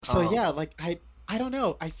So yeah, like I don't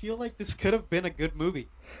know. I feel like this could have been a good movie,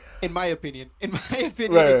 in my opinion. In my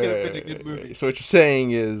opinion, Right, it right, could have been right, a good right, right. movie. So what you're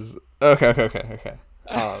saying is okay.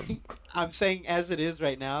 I'm saying as it is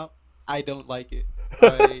right now, I don't like it.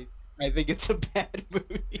 I think it's a bad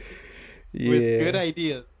movie with good Yeah,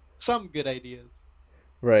 ideas, some good ideas.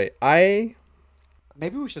 right. I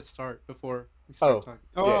Maybe we should start before we start oh talking.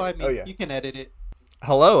 yeah, Oh, I oh mean, yeah. you can edit it.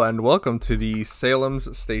 Hello and welcome to the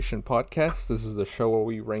Salem's Station podcast. This is the show where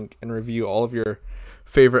we rank and review all of your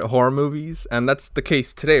favorite horror movies, and that's the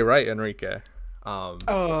case today, right, Enrique?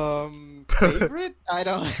 Um, Favorite? I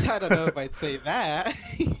don't know if I'd say that.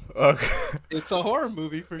 okay. It's a horror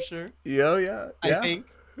movie for sure. I Yeah, think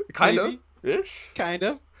kind of maybe, ish. kind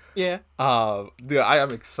of, yeah. Dude, I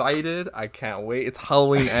am excited. I can't wait. It's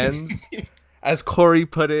Halloween ends. As Corey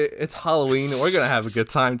put it, it's Halloween. We're gonna have a good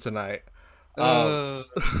time tonight. Um,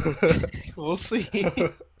 uh, we'll see.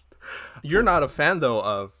 you're not a fan though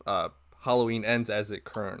of Halloween ends as it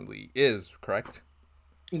currently is, correct?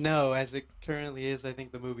 No, as it currently is, I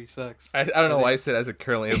think the movie sucks. I don't I know why I think. said as it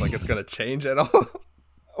currently is, like it's gonna change at all.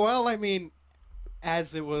 Well, I mean,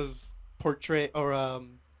 as it was portrayed, or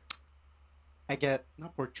I get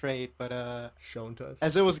not portrayed, but Shown to us,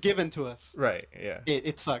 as it was given to us, right? Yeah,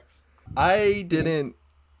 it sucks. I You know, didn't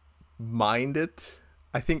mind it.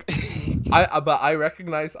 I think but I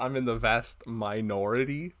recognize I'm in the vast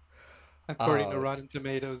minority. according to Uh, Rotten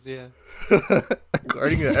Tomatoes, yeah.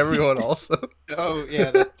 according to everyone also. Oh,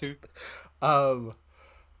 yeah, that too. Um,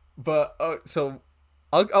 but so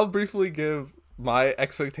I'll briefly give my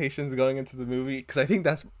expectations going into the movie because I think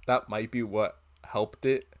that might be what helped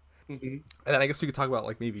it, Hmm. and then I guess we could talk about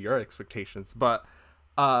like maybe your expectations. But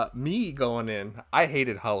me going in, I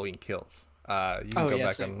hated Halloween Kills. You can Oh, go yeah,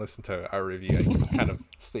 back same. and listen to our review. I can kind of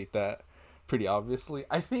state that pretty obviously.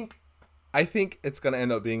 I think it's gonna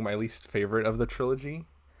end up being my least favorite of the trilogy.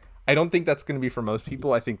 I don't think that's gonna be for most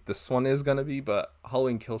people. I think this one is gonna be, but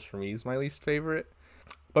Halloween Kills for me is my least favorite.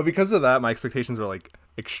 But because of that, my expectations were like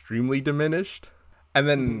extremely diminished. And Hmm.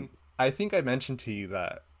 then I think I mentioned to you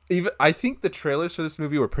that even I think the trailers for this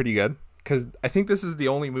movie were pretty good because I think this is the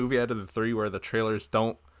only movie out of the three where the trailers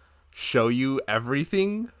don't show you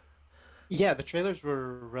everything. Yeah, the trailers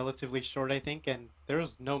were relatively short, I think, and there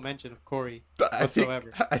was no mention of Corey But I think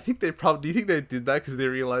whatsoever. I think they probably. Do you think they did that because they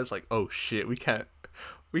realized like, oh shit, we can't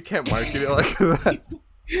market it like that.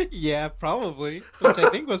 Yeah, probably, which I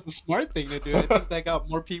think was the smart thing to do. I think that got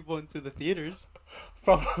more people into the theaters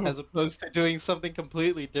Probably as opposed to doing something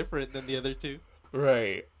completely different than the other two.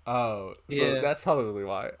 right. Oh, so Yeah. that's probably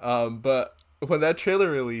why. But when that trailer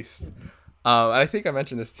released, I think I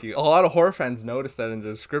mentioned this to you. A lot of horror fans noticed that in the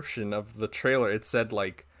description of the trailer, it said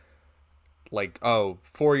like oh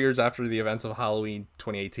 4 years after the events of Halloween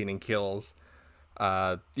 2018 and Kills,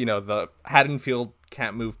 the Haddonfield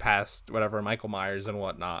can't move past whatever Michael Myers and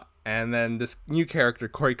whatnot, and then this new character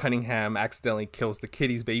Corey Cunningham accidentally kills the kid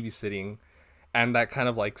he's babysitting, and that kind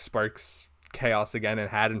of like sparks chaos again in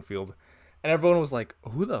Haddonfield, and everyone was like,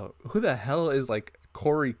 who the hell is like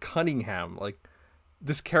Corey Cunningham, like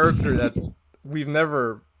this character that we've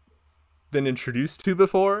never been introduced to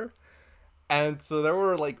before. And so there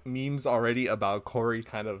were like memes already about Corey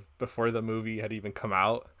kind of before the movie had even come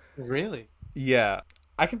out. Really? Yeah,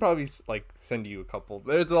 I can probably like send you a couple.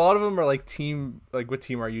 There's a lot of them are like team, like what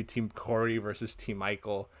team are you? Team Corey versus Team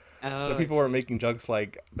Michael. So Oh, I people were see. making jokes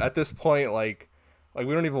like at this point like we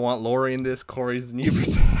don't even want Laurie in this. Corey's the new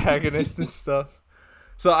protagonist and stuff.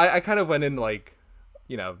 So I kind of went in like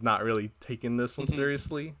not really taking this one Hmm.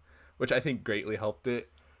 seriously, which I think greatly helped it.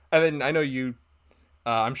 And then I know you,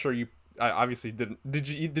 I'm sure you obviously didn't. Did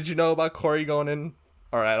you know about Corey going in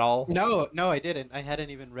or at all? No, no, I didn't. I hadn't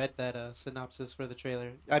even read that synopsis for the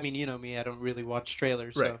trailer. I mean, you know me, I don't really watch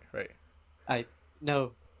trailers, Right, so right. I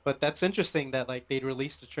no. But that's interesting that like they'd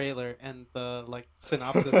released a trailer and the like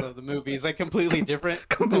synopsis of the movie is like completely different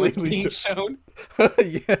than what's Completely being shown.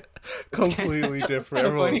 yeah, That's kind of completely that's different. kind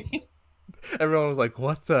of Everyone, funny. everyone was like,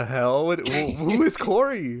 "What the hell? Who is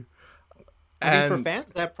Corey?" I mean, for And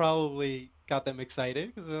fans, that probably got them excited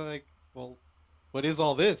because they're like, "Well, what is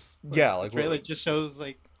all this?" Like yeah, the like, trailer just shows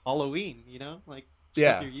like Halloween, like stuff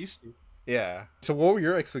yeah, you're used to. yeah. So, what were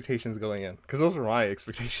your expectations going in? Because those were my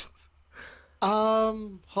expectations.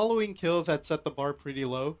 Halloween Kills had set the bar pretty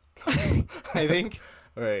low. I think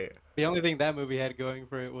Right. the only thing that movie had going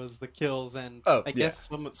for it was the kills and Oh, I yeah. guess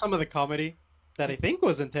some of the comedy that I think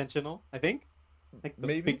was intentional. I think like the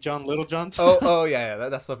Maybe. Big John Little John Oh, stuff. oh, yeah, yeah.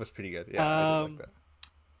 That stuff was pretty good. Yeah, I did like Um, that.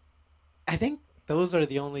 I think those are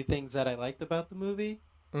the only things that I liked about the movie.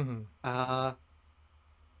 Mm-hmm. Uh,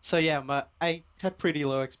 so yeah, I had pretty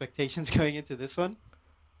low expectations going into this one.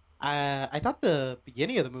 I thought the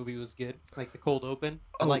beginning of the movie was good, like the cold open.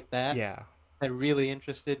 I Oh like that. yeah, That really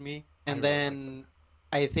interested me. I And really like then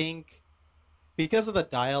I think because of the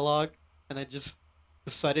dialogue and then just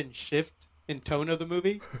the sudden shift in tone of the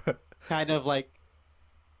movie, that. kind of like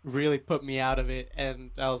really put me out of it.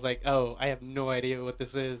 And I was like, oh, I have no idea what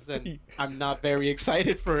this is, and I'm not very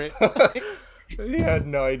excited for it. He had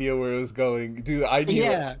no idea where it was going, dude.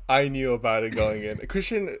 Yeah. I knew about it going in.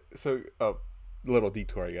 Christian, so little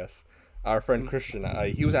detour, I guess. Our friend Mhm.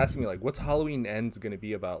 Christian, he was asking me like, "What's Halloween Ends gonna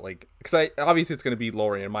be about?" Like, because I obviously it's gonna be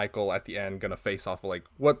Laurie and Michael at the end gonna face off. But like,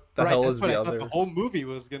 what the Right, hell that's is what the I thought the other? whole movie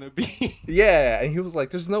was gonna be. Yeah, and he was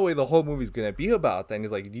like, "There's no way the whole movie's gonna be about that." And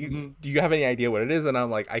he's like, Hmm. do you have any idea what it is?" And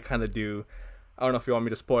I'm like, "I kind of do. I don't know if you want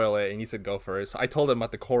me to spoil it." And he said, "Go for it." So I told him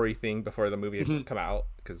about the Corey thing before the movie had Hmm. come out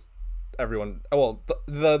because everyone, well,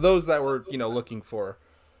 the those that were looking for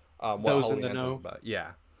what Those in Halloween the Ends was know. about,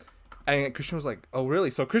 yeah. And Christian was like, "Oh, really?"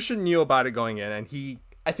 So Christian knew about it going in, and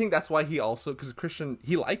I think that's why he also, because Christian,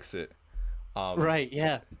 he likes it. Um, Right,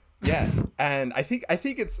 yeah. yeah, and I think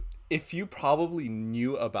it's, if you probably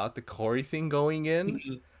knew about the Corey thing going in,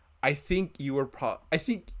 Mhm. I think you were I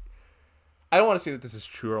think, I don't want to say that this is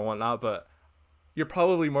true or whatnot, but you're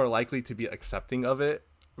probably more likely to be accepting of it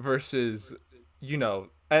versus,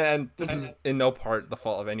 and this is in no part the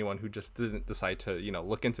fault of anyone who just didn't decide to,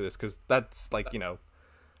 look into this, because that's like,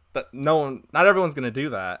 that no one, not everyone's gonna do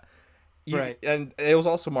that. Right. And it was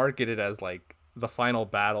also marketed as like the final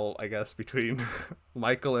battle, I guess, between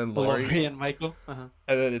Michael and Laurie, Laurie and Michael. Uh-huh.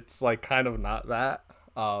 and then it's like kind of not that.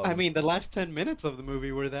 I mean, the last 10 minutes of the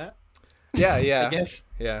movie were that, Yeah, I yeah, guess.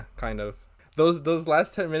 yeah, kind of. Those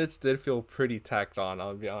last 10 minutes did feel pretty tacked on.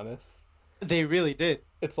 I'll be honest. They really did,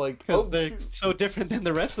 It's like, because oh they're shoot, so different than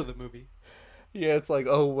the rest of the movie. yeah. It's like,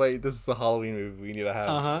 oh wait, this is a Halloween movie. We need to have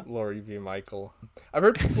Uh-huh. Laurie be Michael. I've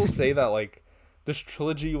heard people say that like this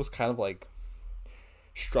trilogy was kind of like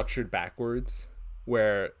structured backwards,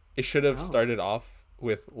 where it should have Oh. started off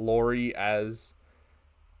with Laurie as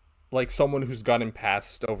like someone who's gotten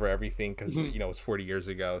passed over everything because Mhm. it's 40 years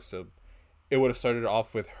ago. So it would have started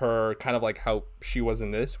off with her kind of like how she was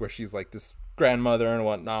in this, where she's like this grandmother and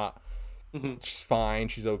whatnot. Mhm. She's fine,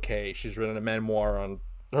 she's okay, she's written a memoir on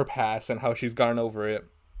her past and how she's gotten over it.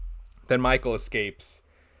 Then Michael escapes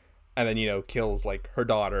and then kills like her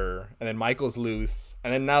daughter, and then Michael's loose,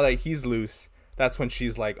 and then now that he's loose, that's when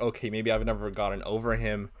she's like, okay, maybe I've never gotten over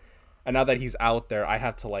him, and now that he's out there, I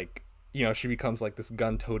have to like, she becomes like this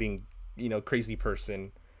gun-toting, crazy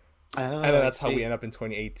person. And Oh, then I that's how we see. end up in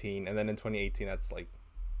 2018, and then in 2018 that's like,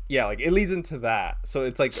 yeah, like it leads into that, so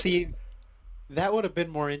it's like, See, that would have been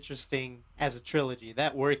more interesting as a trilogy.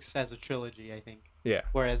 That works as a trilogy, I think. yeah,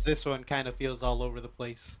 Whereas this one kind of feels all over the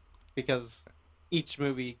place because each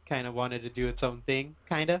movie kind of wanted to do its own thing,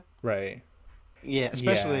 kind of. right, Yeah, yeah,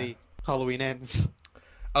 especially Halloween Ends.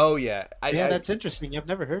 oh yeah, Yeah, I that's interesting. I've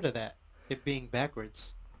never heard of that. It being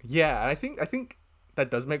backwards. yeah, and I think that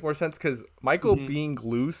does make more sense because Michael Hmm. being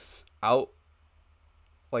loose out,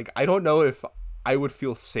 like I don't know if I would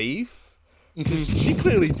feel safe because she Hmm.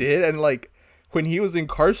 clearly did, and like when he was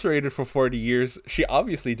incarcerated for 40 years, she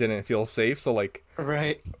obviously didn't feel safe. So like,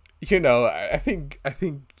 Right. I think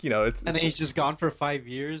And then it's he's just gone for 5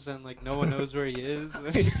 years and like no one knows where he is.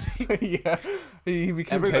 yeah, he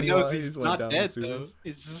became Everyone knows Pennywise, he's went not down the dead though. sewers.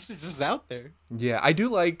 He's just out there. Yeah, I do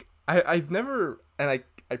like. I've never, and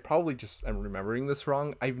I probably just am remembering this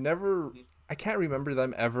wrong. I can't remember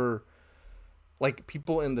them ever, like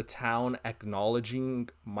people in the town acknowledging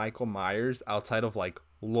Michael Myers outside of like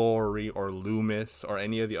Laurie or Loomis or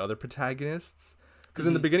any of the other protagonists. Because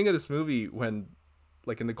in the Hmm. beginning of this movie, when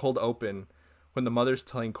like in the cold open, when the mother's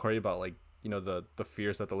telling Corey about like the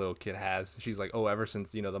fears that the little kid has, she's like, oh, ever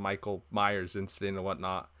since the Michael Myers incident and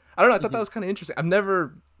whatnot. I don't know. I thought that Hmm. was kind of interesting. I've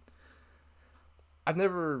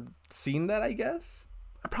never seen that, I guess.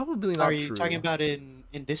 Probably Are not you talking true. about in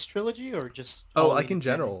this trilogy or just Oh, like Halloween in in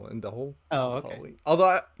general? general, in the whole Oh, okay. Halloween.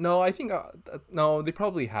 Although, no, I think no, they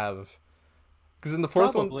probably have. Because in the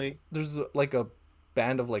fourth one, Probably. there's like a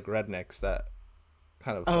band of like rednecks that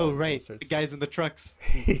kind of Oh, right. The inserts. guys in the trucks.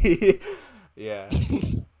 Yeah.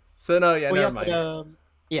 So no, yeah, Well, yeah, never but mind.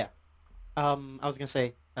 yeah. I was gonna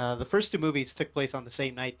say, the first two movies took place on the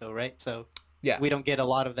same night, though, right? So Yeah. we don't get a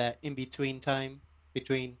lot of that in between time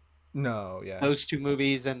between No, yeah. those two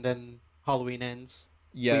movies and then Halloween Ends.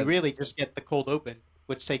 We Yeah, really just get the cold open,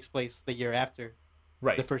 which takes place the year after the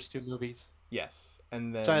right. first two movies. Yes.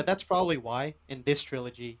 And So then that's probably why in this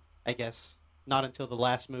trilogy, I guess, not until the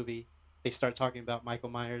last movie they start talking about Michael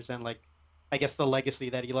Myers and like, I guess the legacy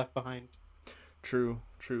that he left behind. true,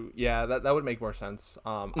 true. Yeah, that would make more sense.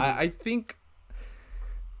 Hmm. I think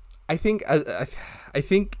I think I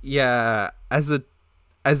think yeah, as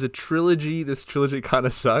a trilogy, this trilogy kind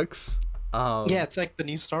of sucks. Yeah, it's like the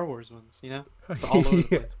new Star Wars ones, you know? It's all over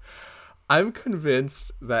the Yeah. place. I'm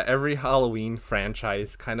convinced that every Halloween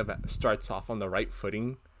franchise kind of starts off on the right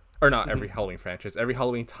footing, or not every Hmm. Halloween franchise, every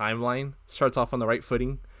Halloween timeline starts off on the right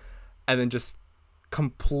footing, and then just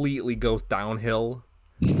completely goes downhill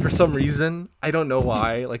for some reason. I don't know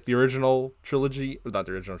why. Like the original trilogy, or not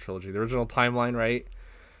the original trilogy, the original timeline, right?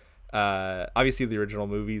 Obviously the original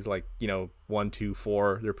movies, like, you know, 1, 2,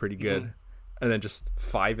 4, they're pretty Hmm. good, and then just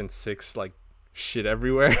 5 and 6, like, shit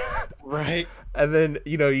everywhere. Right. And then,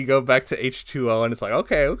 you know, you go back to H2O and it's like,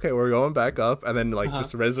 okay, we're going back up, and then like Uh-huh.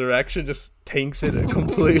 just Resurrection just tanks it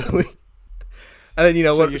completely. And then, you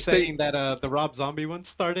know So you're what, say, saying that the Rob Zombie one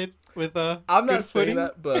started with I'm not good saying footing?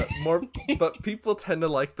 that, but people tend to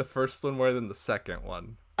like the first one more than the second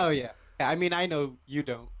one. Oh yeah. Yeah, I mean, I know you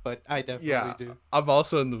don't, but I definitely Yeah, do. I'm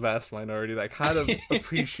also in the vast minority that kind of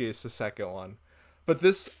appreciates the second one. But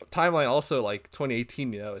this timeline also, like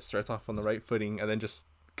 2018, you know, it starts off on the right footing and then just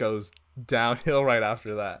goes downhill right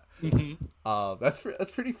after that. Hmm. That's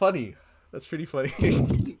pretty funny. That's pretty funny.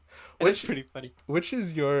 It is which pretty funny. which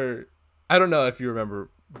is your? I don't know if you remember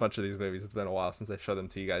a bunch of these movies. It's been a while since I showed them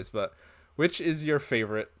to you guys, but which is your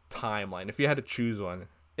favorite timeline? If you had to choose one,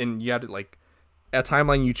 and you had to like a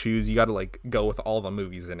timeline you choose, you got to like go with all the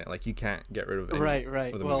movies in it. Like you can't get rid of any Right,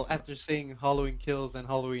 right. of the Well, movies in after seeing Halloween Kills and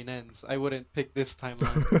Halloween Ends, I wouldn't pick this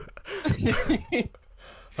timeline. it.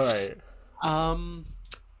 All right. um,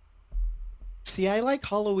 See, I like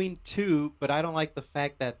Halloween too, but I don't like the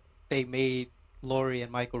fact that they made Laurie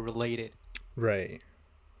and Michael related. Right.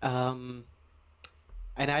 Um,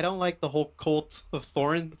 and I don't like the whole cult of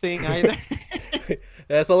Thorn thing either.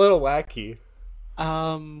 That's a little wacky.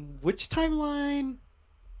 Which timeline?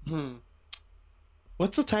 Hmm.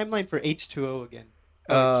 What's the timeline for H2O again?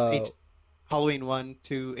 Oh, it's Uh, H Halloween 1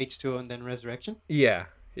 to H2O and then Resurrection? yeah,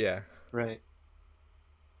 yeah. Right.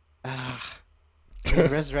 Ah, man,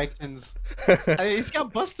 Resurrections. I mean, it's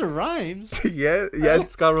got Buster Rhymes. Yeah, yeah, Oh.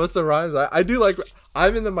 it's got Rosa Rhymes. I do like.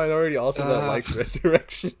 I'm in the minority also that Uh, likes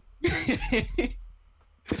Resurrection.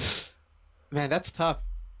 Man, that's tough.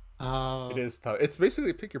 It Uh, is tough. It's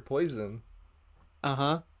basically pick your poison.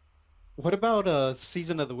 uh-huh. What about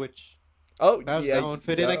Season of the Witch? Oh How's yeah, that one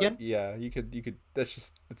fit in yeah, again? yeah. You could. That's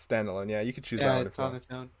just it's standalone. Yeah, you could choose that Yeah, one it's if you on want. its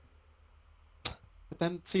own. But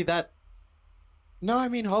then see that. No, I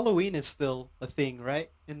mean Halloween is still a thing,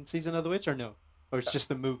 right? In Season of the Witch, or no? Or it's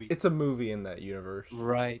just a movie? It's a movie in that universe.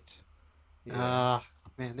 Right. Yeah, Ah,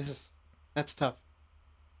 man, that's tough.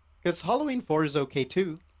 Because Halloween 4 is okay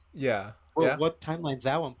too. yeah, Well, yeah. what timeline's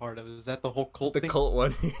that one part of? Is that the whole cult The thing? cult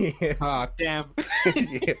one. Yeah, Ah, damn.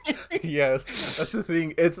 yeah, yeah. That's the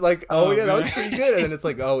thing. It's like, oh Oh yeah, that man. was pretty good, and then it's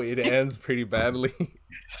like, oh, it ends pretty badly.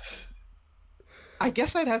 I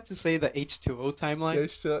guess I'd have to say the H2O timeline Yeah,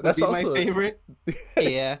 sure. would That's be my also favorite.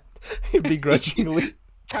 Yeah. begrudgingly.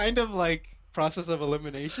 Kind of like process of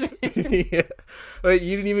elimination. Yeah. Wait,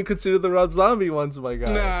 you didn't even consider the Rob Zombie ones, my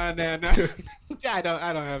guy. No, no, no. I don't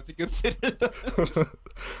have to consider those.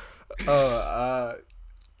 Oh,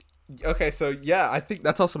 okay, so yeah, I think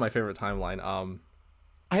that's also my favorite timeline.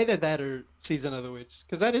 Either that or Season of the Witch,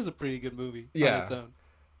 because that is a pretty good movie on its Yeah, own.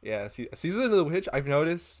 yeah. Season of the Witch, I've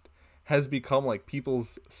noticed, has become like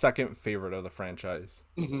people's second favorite of the franchise,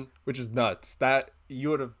 Hmm. which is nuts. That you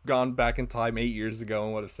would have gone back in time 8 years ago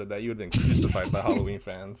and would have said that you would have been crucified by Halloween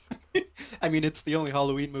fans. I mean, it's the only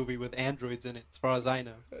Halloween movie with androids in it, as far as I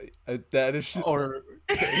know. That is Or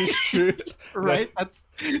that is true. That, right?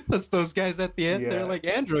 That's those guys at the end. They're yeah, like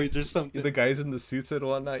androids or something. the guys in the suits and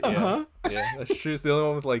whatnot. Yeah, Uh-huh. yeah, that's true. It's the only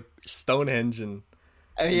one with like Stonehenge and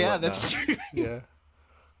Yeah, whatnot. that's true. Yeah,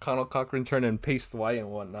 Connell Cochran turning paste white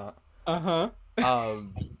and whatnot. Uh-huh.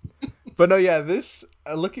 Um, but no, yeah, this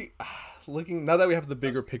looking now that we have the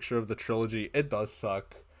bigger picture of the trilogy, it does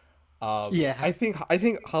suck. Yeah. I think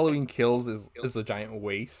Halloween Kills is a giant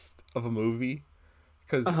waste of a movie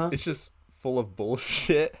because Uh-huh. it's just full of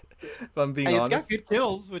bullshit. If I'm being Hey, it's got honest. good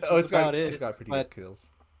kills, which Oh, is about it's it. got pretty good But kills.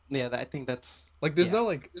 yeah, I think that's Like there's yeah. no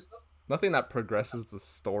like nothing that progresses the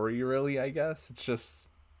story really. I guess it's just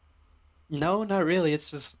No, not really. It's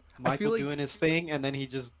just I feel Michael like doing his thing and then he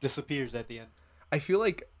just disappears at the end. I feel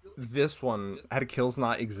like this one had kills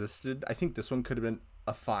not existed. I think this one could have been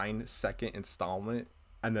a fine second installment,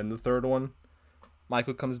 and then the third one,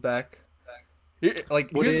 Michael comes back.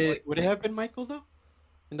 Like Would here's it would it have been Michael though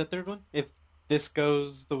in the third one if this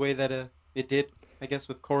goes the way that it did, I guess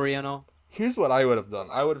with Corey and all? here's what I would have done.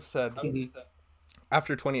 I would have said Mhm.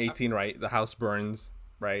 after 2018, right? The house burns,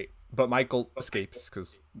 right? But Michael escapes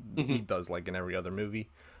because he Mhm. does like in every other movie.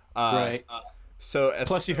 Uh, Right. So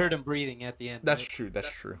Plus, you heard him breathing at the end, that's right? true. That's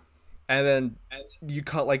true. And then you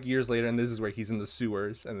cut like years later, and this is where he's in the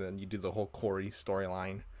sewers, and then you do the whole Corey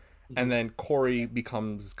storyline, Hmm. and then Corey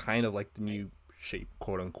becomes kind of like the new shape,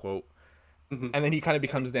 quote unquote, Hmm. and then he kind of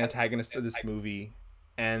becomes the antagonist of this movie,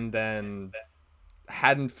 and then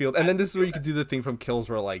Haddonfield, and then this is where you could do the thing from Kills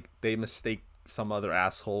where like they mistake some other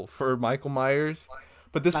asshole for Michael Myers,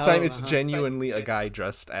 but this time Oh, it's uh-huh. genuinely a guy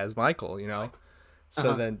dressed as Michael, you know. So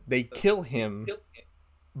Uh-huh. then they kill him,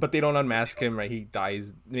 but they don't unmask him, right? He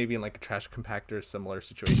dies maybe in like a trash compactor, similar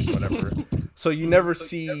situation, whatever. So you Hmm. never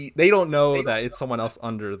see, they don't know that it's someone else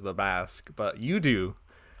under the mask, but you do.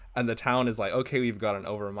 And the town is like, okay, we've gotten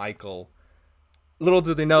over Michael. Little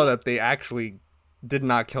do they know that they actually did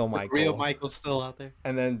not kill The real Michael. Michael's still out there.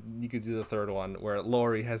 And then you could do the third one where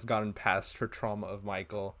Laurie has gotten past her trauma of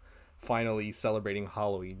Michael, finally celebrating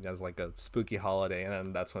Halloween as like a spooky holiday. And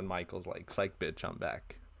then that's when Michael's like, psych bitch, I'm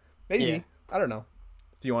back. Yeah, Maybe. I don't know.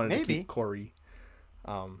 If you wanted to keep maybe. Corey.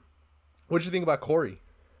 What did you think about Corey?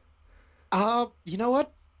 You know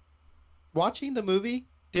what? Watching the movie,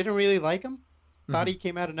 didn't really like him. Thought Mm-hmm. he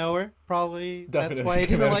came out of nowhere. Probably that's why Definitely I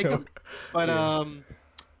came didn't out of like nowhere. him. But Yeah.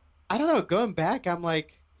 I don't know. Going back, I'm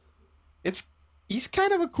like, it's he's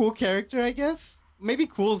kind of a cool character, I guess. Maybe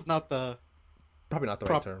cool's not the Probably not the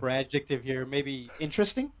right term. proper adjective here. Maybe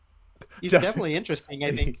interesting. He's Definitely. definitely interesting,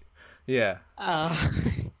 I think. Yeah. Uh,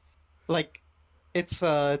 like it's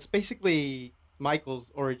basically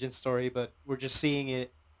Michael's origin story, but we're just seeing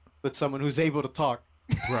it with someone who's able to talk,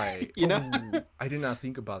 Right. you know? Oh, I did not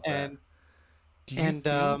think about that. And Do you and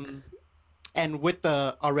think? um and with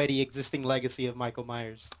the already existing legacy of Michael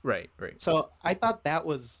Myers. Right, right, So I thought that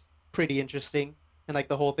was pretty interesting. And like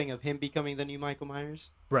the whole thing of him becoming the new Michael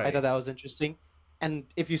Myers. I thought right. that was interesting. And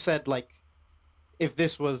if you said like if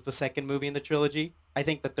this was the second movie in the trilogy, I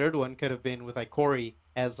think the third one could have been with like Corey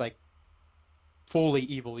as like fully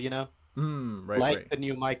evil, you know? Right, Like right. the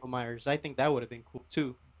new Michael Myers. I think that would have been cool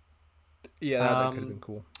too. Yeah, that could have been Um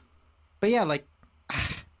cool. but yeah, like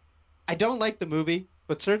I don't like the movie,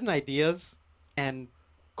 but certain ideas and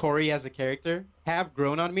Corey as a character have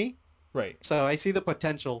grown on me. Right. So I see the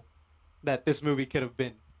potential that this movie could have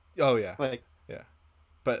been. Oh yeah, Like, yeah.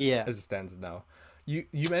 But yeah. as it stands now, you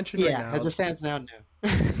mentioned right Yeah, as now. it stands now, no.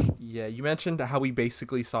 Yeah, you mentioned how we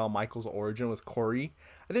basically saw Michael's origin with Corey.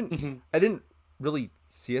 I didn't Mhm. I didn't really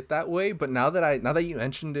see it that way, but now that you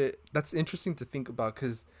mentioned it, that's interesting to think about.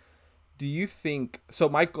 Because do you think so?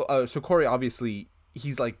 So Corey obviously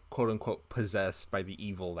he's like quote unquote possessed by the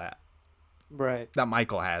evil Right. that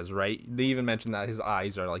Michael has, right? They even mentioned that his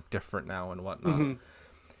eyes are like different now and whatnot. Mhm.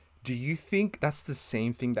 Do you think that's the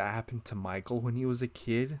same thing that happened to Michael when he was a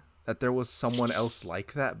kid? That there was someone else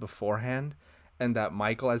like that beforehand? And that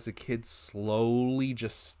Michael as a kid slowly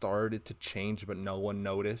just started to change, but no one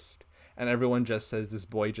noticed? And everyone just says this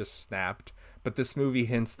boy just snapped. But this movie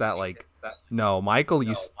hints that, like, no, Michael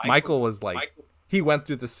was like, he went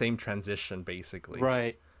through the same transition, basically.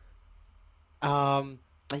 Right.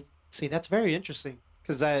 I see that's very interesting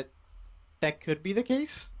because that could be the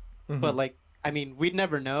case, Hmm. but like I mean, we'd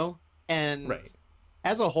never know. And Right.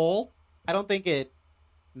 as a whole, I don't think it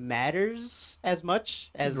matters as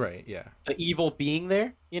much as Right, yeah. the evil being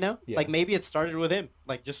there, you know? Yeah. Like maybe it started with him,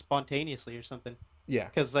 like just spontaneously or something. Yeah.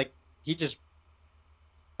 Because like he just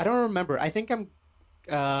I don't remember. I think I'm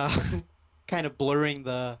uh kind of blurring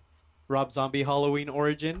the Rob Zombie Halloween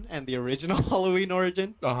origin and the original Halloween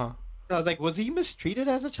origin. Uh huh. So I was like, was he mistreated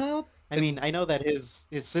as a child? I mean, And I know that his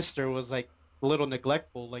sister was like a little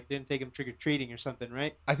neglectful, like didn't take him trick or treating or something,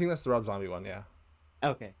 right? I think that's the Rob Zombie one, yeah.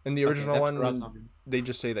 Okay. In the Okay, original that's the Rob one, Zombie. they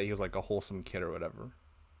just say that he was like a wholesome kid or whatever.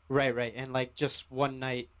 Right, right. And like just one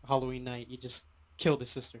night, Halloween night, he just killed his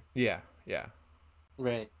sister. Yeah, yeah.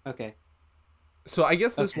 Right. Okay. So I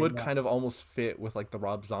guess this Okay, would yeah. kind of almost fit with like the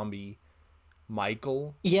Rob Zombie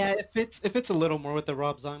Michael. Yeah, if it's a little more with the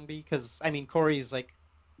Rob Zombie, because I mean Corey's like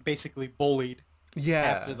basically bullied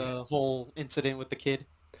after Yeah. the whole incident with the kid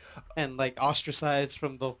and like ostracized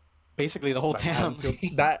from the basically the whole By town.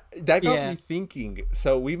 Haddonfield. That got Yeah. me thinking.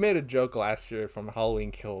 So we made a joke last year from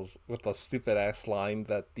Halloween Kills with a stupid ass line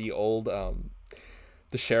that the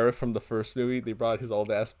sheriff from the first movie, they brought his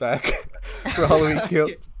old ass back for Halloween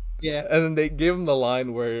Kills. Yeah. And then they gave him the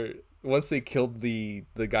line where once they killed the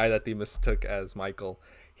guy that they mistook as Michael,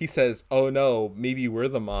 he says, "Oh no, maybe we're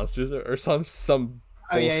the monsters," or some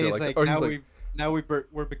Oh yeah, bullshit he's like that. like Or he's now like,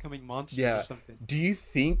 we're becoming monsters or "Yeah, something. do you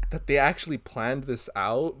think that they actually planned this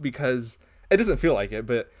out? Because it doesn't feel like it,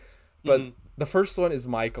 but Hmm. the first one is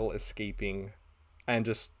Michael escaping and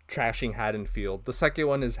just trashing Haddonfield. The second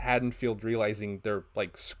one is Haddonfield realizing they're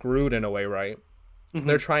like screwed in a way, right? Hmm.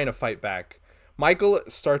 They're trying to fight back. Michael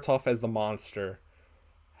starts off as the monster.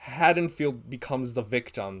 Haddonfield becomes the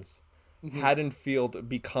victims. Hmm. Haddonfield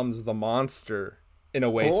becomes the monster in a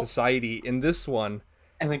way. Oh, Society in this one,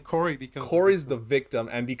 and then Corey becomes the Corey's the victim. victim,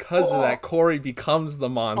 and because of Oh, that, Corey becomes the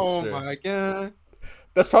oh monster. my god.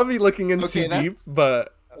 That's probably looking in too Okay, deep, that's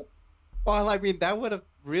but well. I mean, that would have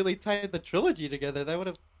really tied the trilogy together. That would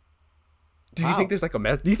have. do you think Wow. there's like a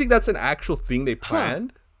mess? Do you think that's an actual thing they Huh.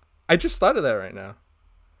 planned? I just thought of that right now.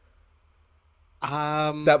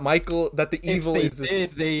 Um. That Michael, that the If evil they is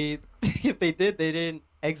did, this. they if they did, they didn't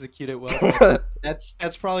execute it well. But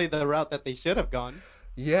that's probably the route that they should have gone.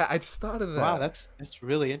 Yeah, I just thought of Wow, that. that's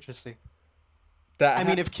really interesting. That I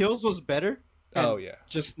mean, if Kills was better oh and yeah,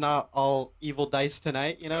 just not all evil dice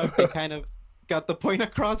tonight, if they kind of got the point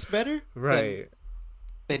across better, right.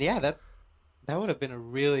 then yeah, that would have been a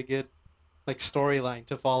really good like storyline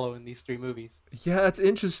to follow in these three movies. Yeah, that's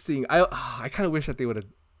interesting. I kind of wish that they would have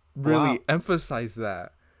really Wow. emphasized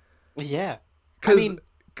that, Yeah. I cause mean,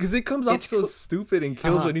 cause it comes off it's so cool. stupid in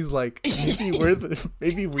Kills Uh-huh. when he's like,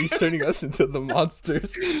 maybe we're turning us into the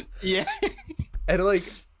monsters, Yeah. and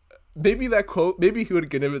like maybe that quote, maybe he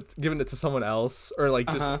would have given it to someone else, or like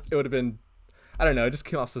just Uh-huh. it would have been, I don't know, it just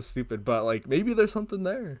came off so stupid, but like maybe there's something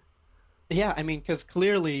there. Yeah, I mean, because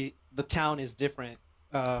clearly the town is different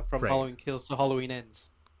from Right. Halloween Kills to Halloween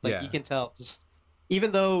Ends. Like Yeah. you can tell, just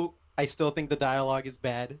even though I still think the dialogue is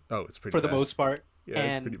bad Oh, it's pretty for the bad. most part, Yeah,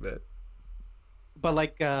 it's and pretty bad. but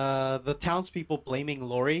like the townspeople blaming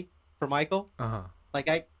Laurie for Michael, Uh huh.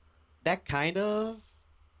 like that kind of,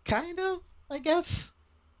 I guess,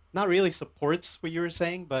 not really supports what you were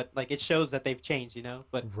saying, but like it shows that they've changed.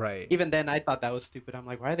 But Right. even then, I thought that was stupid. I'm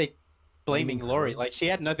like, why are they blaming Blaming Laurie? her? Like she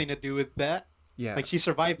had nothing to do with that. Yeah. Like she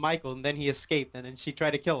survived Michael, and then he escaped, and then she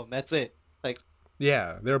tried to kill him. That's it. Like,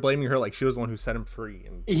 Yeah, they were blaming her like she was the one who set him free,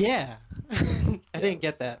 and yeah, I yeah, didn't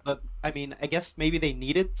get that, but I mean, I guess maybe they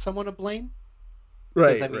needed someone to blame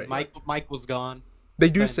because right, I mean, right. Mike was gone, They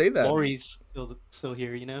do and say that. Laurie's still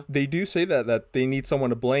here. They do say that they need someone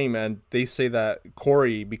to blame, and they say that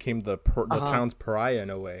Corey became the Uh-huh. town's pariah in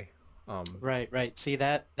a way. Right. See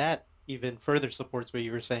that even further supports what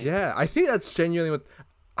you were saying. Yeah, I think that's genuinely what.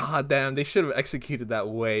 Ah, damn, they should have executed that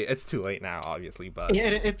way. It's too late now, obviously, but Yeah,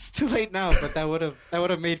 it's too late now, but that would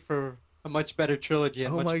have made for a much better trilogy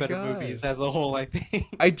and oh my much better god, movies as a whole. I think.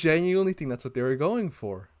 I genuinely think that's what they were going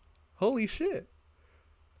for. Holy shit,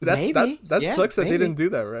 that Yeah, sucks that they maybe. didn't do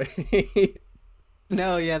that, right?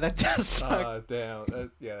 No, yeah, that does suck.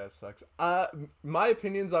 Damn. Yeah, that sucks. My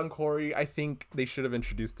opinions on Corey, I think they should have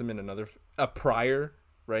introduced him in a prior,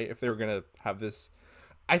 right? If they were gonna have this,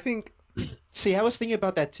 I think. See, I was thinking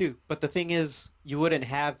about that too, but the thing is, you wouldn't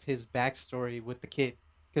have his backstory with the kid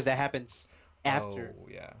because that happens after Oh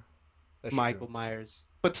yeah, that's Michael true. Myers.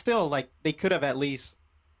 But still, like they could have at least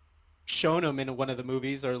shown him in one of the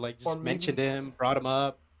movies, or like Or just mentioned maybe, him, brought him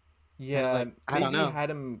up, and yeah, like I don't maybe know, had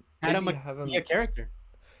him, had him maybe have be a him character.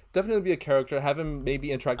 definitely be a character. Have him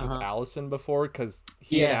maybe interact Uh with huh. Allison before, because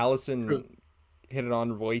he and Yeah. True. Allison hit it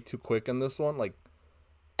on way too quick in this one. Like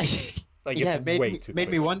Yeah, it's it made way me too made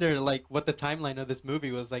me quick. wonder like what the timeline of this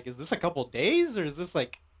movie was like. Is this a couple days or is this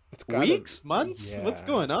like It's gotta, weeks, months? What's yeah,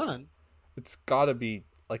 going on? it's gotta be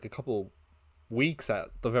like a couple weeks at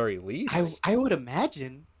the very I least. I would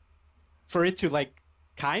imagine for it to like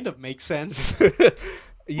kind of make sense.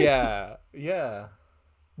 Yeah, yeah.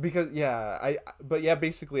 Because yeah, but yeah,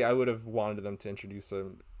 basically I would have wanted them to introduce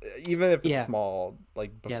him, even if it's Yeah, small,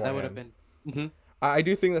 like yeah, that would have beforehand. been. Hmm. I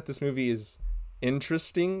do think that this movie is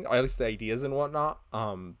interesting, or at least the ideas and whatnot.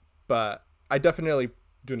 But I definitely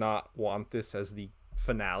do not want this as the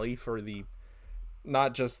finale for the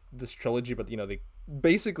not just this trilogy, but the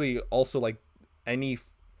basically also like any.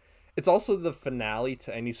 It's also the finale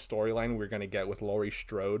to any storyline we're gonna get with Laurie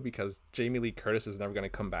Strode, because Jamie Lee Curtis is never gonna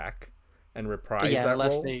come back and reprise Yeah, that unless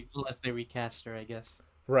role. they recast her, I guess.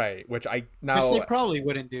 Right, which I Which they now probably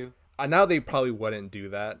wouldn't do. now they probably wouldn't do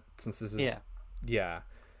that, since this is, Yeah. yeah.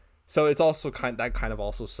 So it's also kind of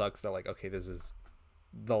also sucks that, like, okay, this is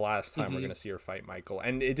the last time we're Hmm. gonna see her fight Michael,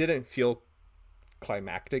 and it didn't feel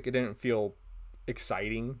climactic. It didn't feel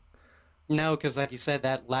exciting. No, because like you said,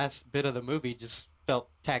 that last bit of the movie just felt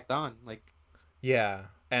tacked on. Like Yeah,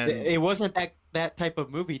 and it wasn't that type of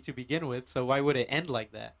movie to begin with, so why would it end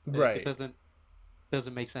like that? It right, doesn't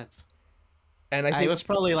make sense. and I It think was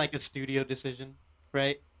probably like a studio decision,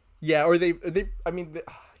 right? yeah, or they I mean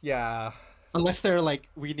yeah, Unless they're like,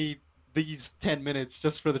 we need these 10 minutes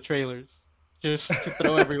just for the trailers, just to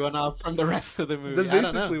throw everyone off from the rest of the movie. that's I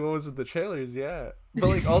don't know. basically what was in the trailers. Yeah, but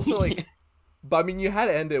like also like, but I mean you had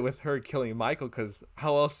to end it with her killing Michael, because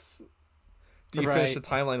how else do you finish Right. the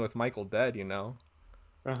timeline with Michael dead?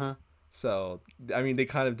 Uh-huh. So I mean, they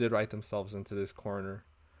kind of did write themselves into this corner.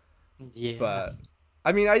 Yeah. But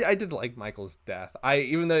I mean, I did like Michael's death. I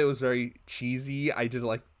even though it was very cheesy, I did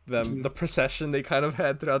like the Mhm. procession they kind of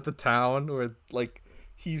had throughout the town, where like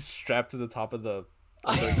he's strapped to the top of their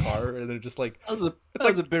car, and they're just like it's That was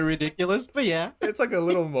like a bit ridiculous, but yeah. it's like a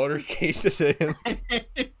little motorcade to him.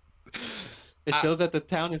 It I, shows that the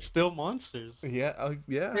town is still monsters. yeah, I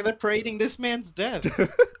yeah. mean, they're parading this man's death.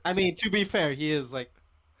 I mean, to be fair, he is like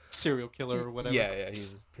serial killer or whatever. Yeah, he's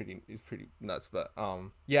pretty nuts, but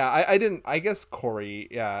yeah, I didn't, I guess Corey,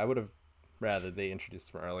 yeah, I would have rather they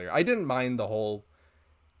introduced him earlier. I didn't mind the whole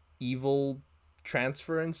evil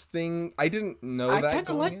transference thing. I didn't know I that kind of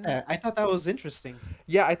going like in. that. I thought that was interesting.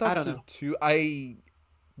 Yeah, I I thought don't so know. too. I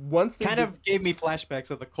once they Kind did, of gave me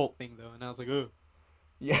flashbacks of the cult thing though, and I was like, oh,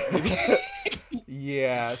 yeah. maybe.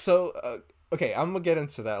 Yeah, so okay, I'm gonna get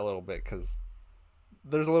into that a little bit because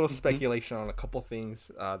there's a little Mhm. speculation on a couple things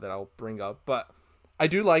that I'll bring up, but I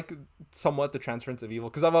do like somewhat the transference of evil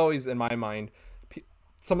because I've always, in my mind,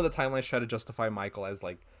 some of the timelines try to justify Michael as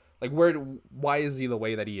like why is he the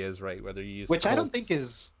way that he is, right? Whether you use Which I don't think cults,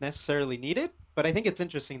 is necessarily needed, but I think it's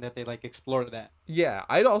interesting that they like explore that. yeah,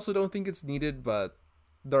 I also don't think it's needed, but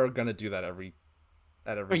they're gonna do that at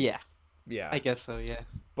Or every yeah, yeah, I guess so. Yeah.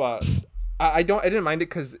 but I didn't mind it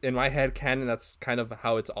because in my head canon that's kind of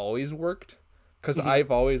how it's always worked because Mhm. I've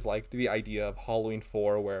always liked the idea of Halloween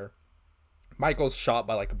 4 where Michael's shot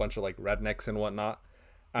by like a bunch of like rednecks and whatnot,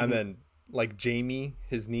 and Mhm. then like Jamie,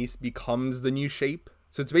 his niece, becomes the new shape.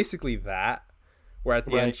 So it's basically that, where at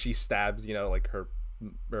the end Right. she stabs, you know, like her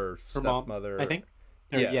Her mom, I stepmother. think.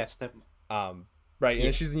 Or Yeah, yes, that. right, and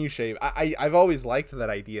Yeah. she's the new shape. I've always liked that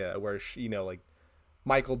idea where she, you know, like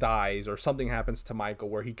Michael dies or something happens to Michael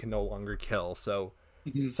where he can no longer kill, so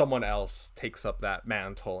Mhm. someone else takes up that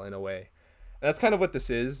mantle in a way. And that's kind of what this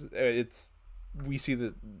is. It's we see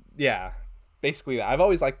the yeah, basically that. I've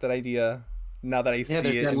always liked that idea. Now that I Yeah, see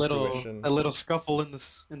there's it in fruition. that little scuffle in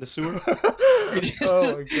the sewer. He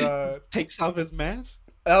Oh my god. just takes off his mask.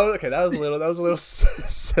 Okay. That was a little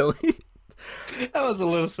silly. That was a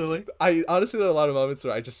little silly, I honestly there were a lot of moments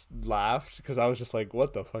where I just laughed because I was just like,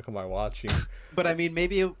 "What the fuck am I watching?" but I mean,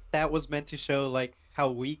 maybe that was meant to show like how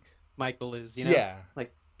weak Michael is. Yeah,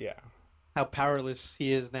 Like yeah, how powerless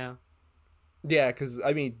he is now. yeah. Because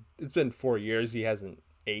I mean, it's been 4 years. He hasn't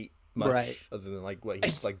ate Right. much other than like what he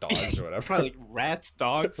eats like dogs or whatever. Probably like rats,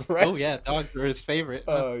 dogs. Oh Right? yeah, dogs are his favorite.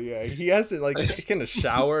 Huh? Oh yeah, he hasn't like taken a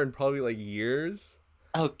shower in probably like years.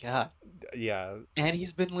 Oh god. Yeah, And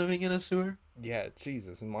he's been living in a sewer. yeah.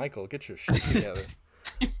 Jesus, Michael, get your shit together.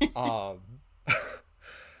 Um,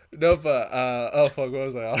 no, but oh fuck, what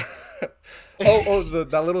was I on?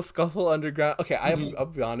 That little scuffle underground. Okay, Mhm. I'll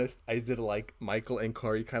be honest. I did like Michael and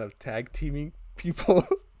Corey kind of tag teaming people.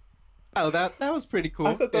 Oh, that was pretty I cool.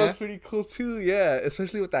 thought that was Yeah. pretty cool too. Yeah,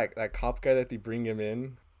 especially with that cop guy that they bring him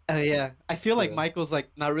in. Yeah. I feel like To, Michael's like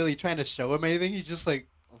not really trying to show him anything. He's just like,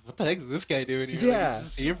 what the heck is this guy doing here? Like he's yeah,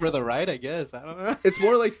 just here for the ride, I guess. I don't know. it's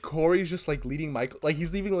more like Corey's just like leading Michael. Like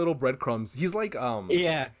he's leaving little breadcrumbs. He's like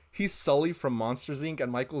Yeah. he's Sully from Monsters Inc.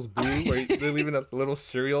 and Michael's Boo, where they're leaving up little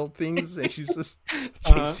cereal things, and she's just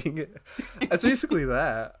Uh-huh. chasing it. It's basically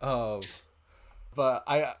that. But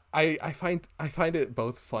I find it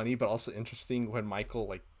both funny but also interesting when Michael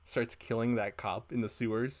like starts killing that cop in the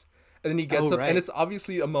sewers, and then he Oh gets up, and right. it's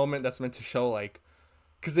obviously a moment that's meant to show like,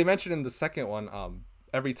 because they mentioned in the second one,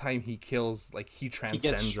 every time he kills, like he He gets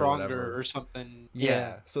transcends or stronger whatever. or something. Yeah.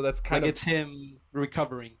 Yeah, so that's kind Like of it's him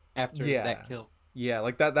recovering after that yeah, kill. yeah,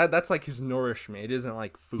 like that's like his nourishment. It isn't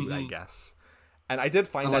like food, I Mhm. guess. And I did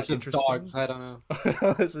find that Unless it's interesting. dogs, I don't know.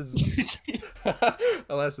 unless it's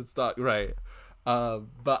unless it's dog, right?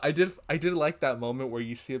 But I did like that moment where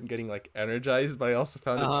you see him getting like energized, but I also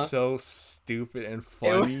found it Uh-huh. so stupid and It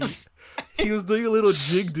funny. was He was doing a little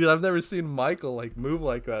jig, dude. I've never seen Michael like move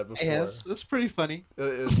like that before. yes, it's pretty funny. It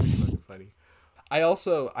was pretty fucking funny. I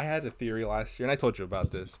had a theory last year, and I told you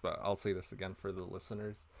about this, but I'll say this again for the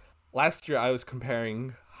listeners. Last year, I was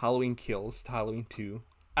comparing Halloween Kills to Halloween 2.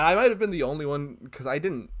 And I might have been the only one, because I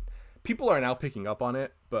didn't. People are now picking up on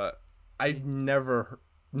it, but I never.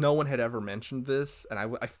 No one had ever mentioned this, and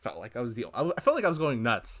I felt like I felt like I was going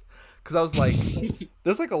nuts. Because I was like,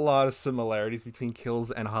 there's like a lot of similarities between Kills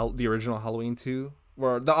and the original Halloween 2,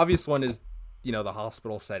 where the obvious one is, you know, the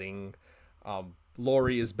hospital setting.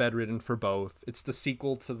 Laurie is bedridden for both. It's the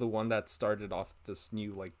sequel to the one that started off this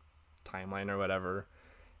new like timeline or whatever,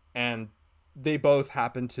 and they both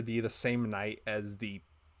happen to be the same night as the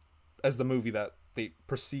movie that they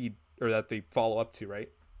proceed or that they follow up to, right?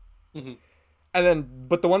 Mhm. And then,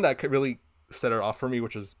 but the one that could really set it off for me,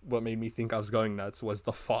 which is what made me think I was going nuts, was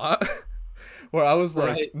the font. where I was like,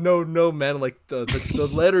 Right. no, no, man, like the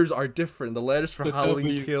letters are different. The letters for The Halloween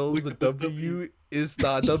W. Kills, Look the at the W. W is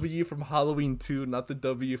the W from Halloween 2, not the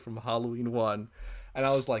W from Halloween 1. And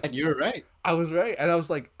I was like, And you're right. I was right. And I was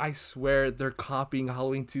like, I swear they're copying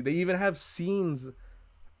Halloween 2. They even have scenes.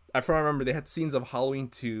 I remember they had scenes of Halloween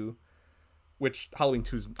 2, which Halloween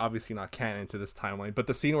 2 is obviously not canon to this timeline, but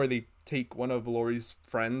the scene where they take one of Laurie's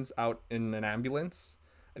friends out in an ambulance,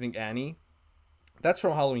 I think Annie, that's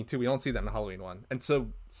from Halloween 2. We don't see that in Halloween 1. And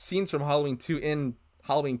so scenes from Halloween 2 in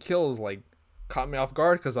Halloween Kills like caught me off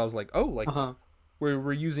guard because I was like, oh, like Uh-huh.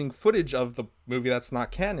 we're using footage of the movie that's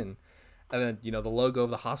not canon. And then, the logo of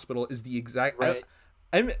the hospital is the exact Right.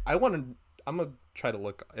 I'm gonna try to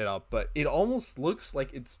look it up, but it almost looks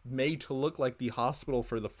like it's made to look like the hospital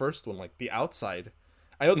for the first one, like the outside.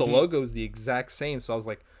 I know the Mhm. logo is the exact same, so I was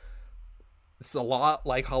like, it's a lot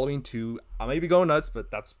like Halloween 2. I may be going nuts,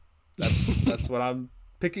 but that's what I'm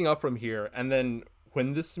picking up from here. And then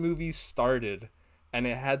when this movie started and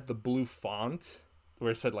it had the blue font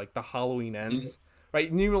where it said like the Halloween ends,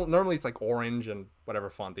 right? Normally it's like orange and whatever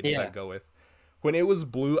font they decide Yeah. to go with. When it was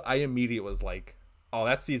blue, I immediately was like, oh,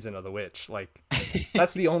 that's Season of the Witch. Like,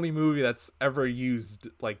 that's the only movie that's ever used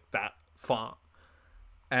like that font.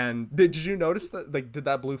 And did you notice that? Like, did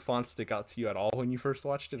that blue font stick out to you at all when you first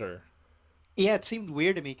watched it, or? Yeah, it seemed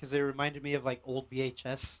weird to me because it reminded me of like old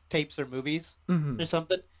VHS tapes or movies Mm-hmm. or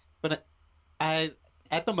something. But I,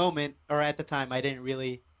 at the moment or at the time, I didn't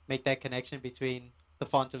really make that connection between the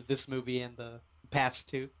font of this movie and the past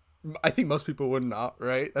two. I think most people would not,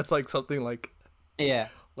 right? That's like something Yeah,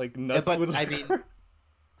 like nuts but would. I mean,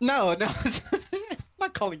 no, no, I'm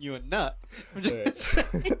not calling you a nut. I'm Right. just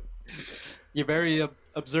saying you're very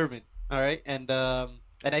observant. All right, and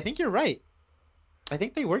I think you're right. I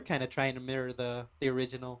think they were kind of trying to mirror the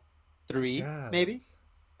original three, Yeah, maybe.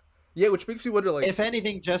 yeah, which makes me wonder, like, If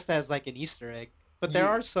anything, just as like an Easter egg. But there you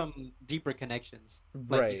are some deeper connections,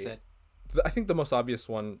 like you right. said. I think the most obvious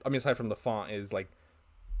one, I mean, aside from the font, is like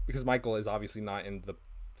because Michael is obviously not in the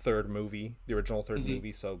third movie, the original third Hmm.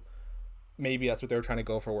 movie, so maybe that's what they were trying to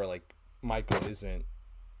go for, where like Michael isn't,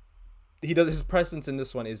 he does his presence in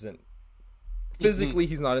this one isn't Hmm. physically,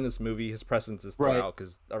 he's not in this movie. His presence is Right. throughout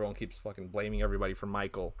because everyone keeps fucking blaming everybody for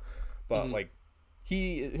Michael, but Hmm. like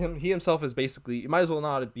he himself is basically, he might as well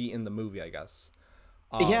not be in the movie, I guess.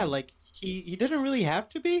 Yeah, Um, like he didn't really have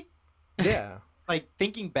to be. yeah, Like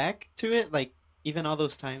thinking back to it, like even all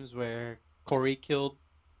those times where Corey killed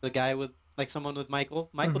the guy with like someone with Michael,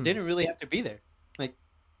 Michael hmm, didn't really have to be there. Like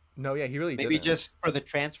no, yeah, he really maybe didn't. just for the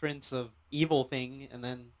transference of evil thing, and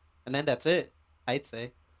then that's it. I'd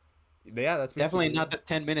say Yeah, that's definitely basically not it. the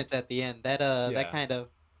 10 minutes at the end. Yeah,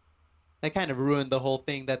 That kind of ruined the whole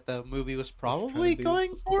thing that the movie was was trying to probably do.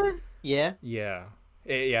 going for. Yeah. Yeah,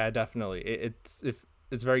 yeah, definitely. It's if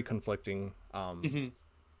it's very conflicting. Hmm.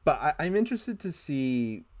 But I'm interested to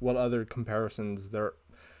see what other comparisons there,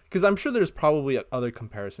 because I'm sure there's probably other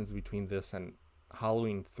comparisons between this and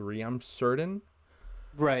Halloween 3. I'm certain.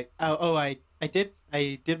 Right. I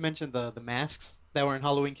did mention the masks that were in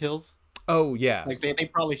Halloween Kills. Oh yeah, Like they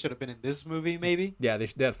probably should have been in this movie maybe yeah. They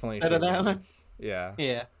definitely instead should of have that been one. this. Yeah,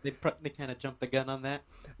 Yeah, they kind of jumped the gun on that.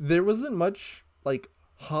 there wasn't much like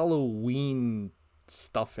Halloween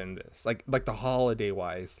stuff in this, like the holiday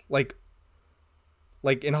wise,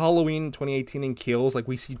 like in Halloween 2018 in Kills, like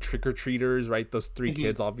we see trick or treaters, right? Those three Hmm.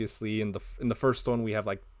 kids, obviously. In the first one, we have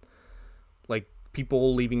like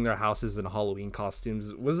people leaving their houses in Halloween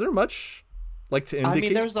costumes. Was there much like to I mean,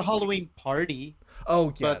 indicate? there was the Halloween party,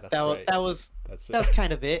 Oh yeah, but that's right. That's that was right.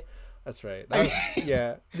 kind of it. That's right. I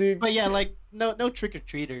Yeah, dude. but yeah, like no trick or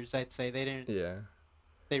treaters. I'd say Yeah.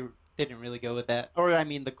 they didn't really go with that. Or I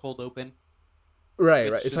mean, the cold open,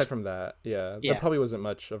 Right, right. which Aside just from that, yeah, there yeah. probably wasn't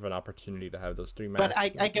much of an opportunity to have those three But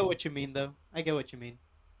masks. I get what you mean though. I get what you mean.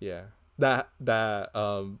 Yeah. That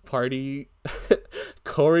party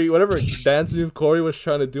Corey, whatever dance move Corey was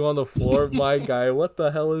trying to do on the floor, my guy, what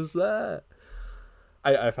the hell is that?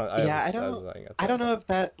 I found Yeah, I was lying at I don't that. know if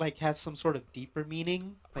that like has some sort of deeper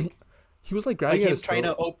meaning, He was like like grabbing at him his trying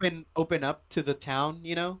to throat. open up to the town,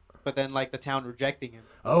 but then like the town rejecting him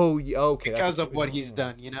Oh, yeah, okay, that's because of what he's oh,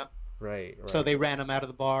 done. right, So right. they ran him out of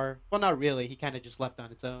the bar. Well, not really. He kind of just left on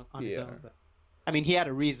his Yeah. own. But I mean, he had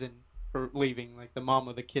a reason for leaving. Like the mom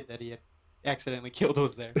of the kid that he had accidentally killed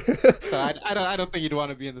was there. So I don't think you'd want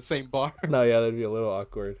to be in the same bar. No, yeah, that'd be a little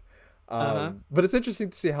awkward. Uh-huh. But it's interesting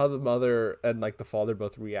to see how the mother and like the father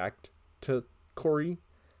both react to Corey.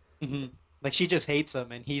 Hmm. Like she just hates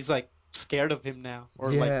him, and he's like scared of him now,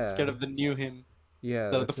 or like scared Yeah. of the new him. Yeah,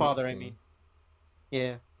 The that's father, I mean. interesting.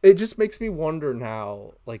 Yeah. It just makes me wonder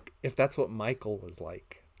now, like if that's what Michael was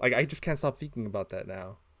like. Like I just can't stop thinking about that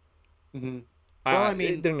now. Hmm. Well, I They're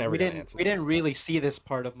mean, never gonna answer we didn't this. really see this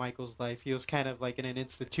part of Michael's life. He was kind of like in an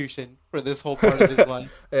institution for this whole part of his life.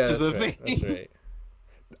 Yeah, Is that's the right. That's thing. right.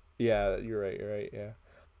 Yeah, you're right. You're right. Yeah.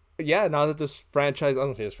 Yeah. Now that this franchise, I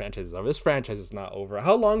don't say this franchise is over. This franchise is not over.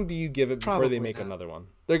 How long do you give it before they Probably make not. another one?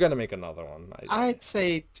 They're gonna make another one. I'd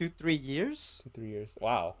say 2, 3 years. 2, 3 years.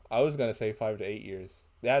 Wow. I was gonna say 5 to 8 years.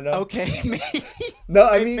 Yeah. No. Okay, maybe, No.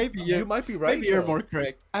 I mean, maybe you might be right maybe you're though. more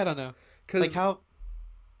correct. I don't know. Like Cause how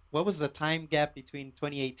what was the time gap between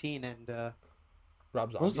 2018 and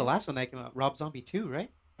Rob what was the Zombie. last one that came out? Rob Zombie 2,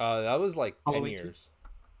 right? That was like ten Halloween 2. years.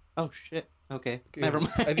 Oh shit. Okay, Because never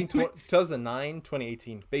I think mind. 2009,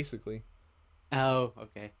 2018, basically. Oh,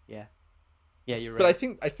 okay. Yeah. Yeah, you're But I right.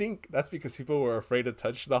 think I think that's because people were afraid to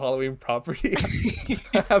touch the Halloween property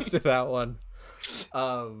after that one.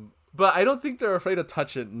 But I don't think they're afraid to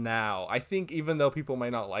touch it now. I think even though people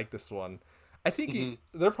might not like this one, I think Hmm.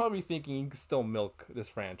 they're probably thinking you can still milk this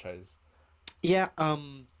franchise. Yeah,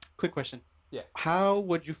 quick question. Yeah. How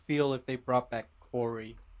would you feel if they brought back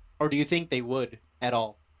Corey? Or do you think they would at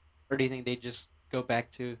all? Or do you think they just go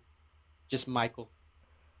back to just Michael?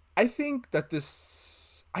 I think that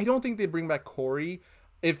this. I don't think they bring back Corey.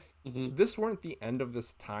 If Hmm. this weren't the end of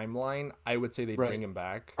this timeline, I would say they'd bring Right. him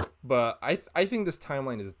back. But I think this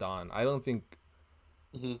timeline is done. Hmm. I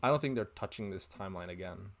don't think they're touching this timeline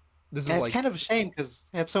again. This is That's like kind of a shame because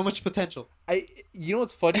it had so much potential. I. You know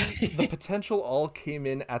what's funny? The potential all came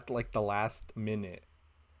in at like the last minute.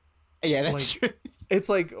 Yeah, that's Like true. it's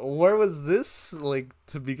like where was this like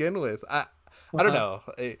to begin with? I don't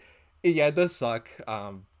Uh-huh. know. Yeah, it does suck.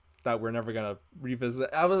 That we're never gonna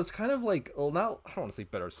revisit. I was kind of like, well, now I don't want to say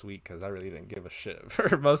bittersweet because I really didn't give a shit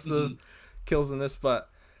for most of the Hmm. kills in this, but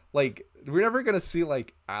like we're never gonna see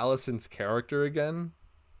like Allison's character again.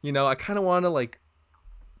 You know, I kind of want to like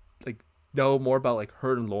know more about like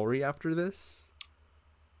her and Laurie after this.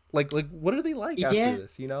 Like what are they like after Yeah,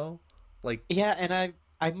 this? You know, like yeah, and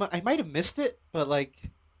I might have missed it, but like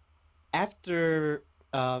after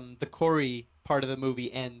the Corey part of the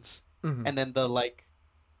movie ends, mhm, and then the like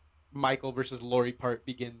Michael versus Laurie part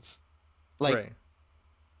begins, like right.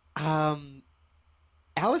 um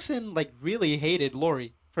Allison like really hated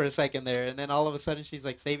Laurie for a second there, and then all of a sudden she's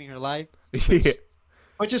like saving her life, Yeah.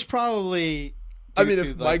 which is probably I due mean, to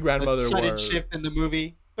if my like the grandmother sudden were, shift in the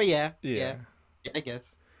movie. But yeah, yeah, yeah, yeah, I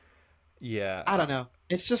guess. yeah, I don't know.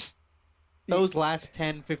 It's just y- those last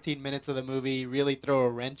 10, 15 minutes of the movie really throw a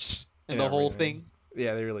wrench in and the whole everything. thing.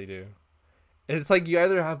 Yeah, they really do. It's like you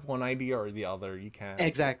either have one idea or the other.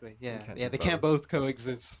 Exactly. You Yeah. can't Yeah, do they can't both. both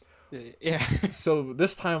coexist. Yeah. So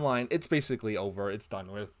this timeline, it's basically over. It's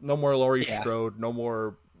done with. No more Laurie Yeah. Strode. No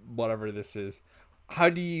more whatever this is. How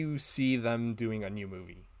do you see them doing a new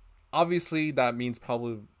movie? Obviously, that means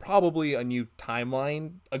probably a new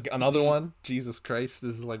timeline, another Mhm. one. Jesus Christ,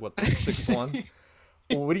 this is like what the sixth one.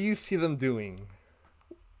 What do you see them doing?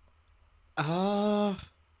 uh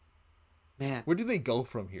Man. Where do they go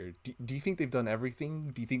from here? Do you think they've done everything?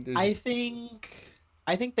 Do you think there's I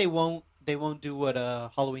think they won't do what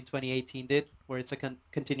Halloween 2018 did, where it's a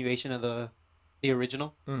continuation of the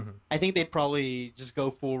original. Mhm. I think they'd probably just go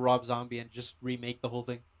full Rob Zombie and just remake the whole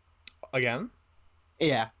thing. Again?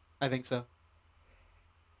 Yeah, I think so.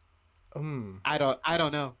 Hmm. I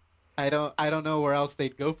don't know. I don't know where else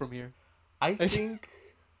they'd go from here. I think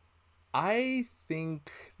I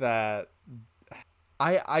think that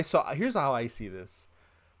I saw here's how I see this.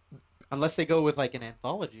 Unless they go with like an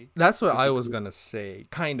anthology, That's what would I be was cool. gonna say.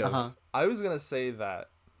 Kind Uh-huh. of. I was gonna say that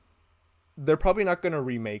they're probably not gonna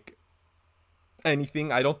remake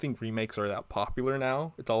anything. I don't think remakes are that popular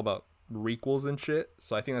now. It's all about requels and shit.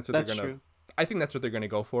 So I think that's what they're That's gonna. true. I think that's what they're gonna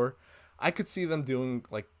go for. I could see them doing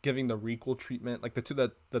like giving the requel treatment, like the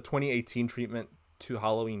 2018 treatment to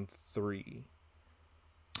Halloween 3.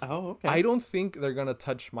 Oh, I okay. don't think they're gonna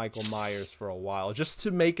touch Michael Myers for a while, just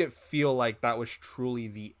to make it feel like that was truly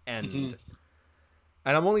the Hmm. end.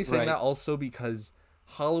 And I'm only saying that Right. also because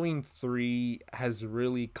Halloween 3 has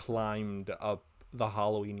really climbed up the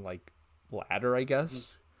Halloween like ladder, I Mhm.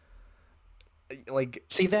 guess. Like,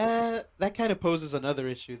 See that kind of poses another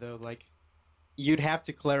issue though. Like you'd have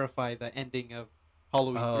to clarify the ending of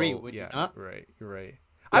Halloween 3, oh would you yeah, not? right, you're right.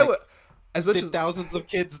 I would, Like, as much did as thousands of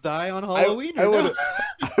kids die on I Halloween I or no? would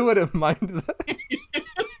I wouldn't mind that.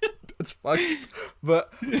 It's fucked,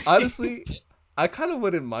 but honestly, I kind of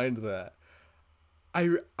wouldn't mind that. I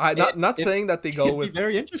it, not it saying that they go it'd be with.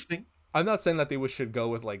 very interesting. I'm not saying that they should go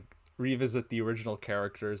with like revisit the original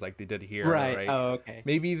characters like they did here, Right. right? Oh, okay.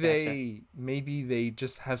 Maybe Gotcha. they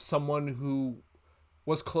just have someone who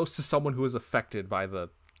was close to someone who was affected by the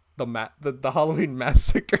Halloween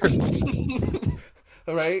massacre,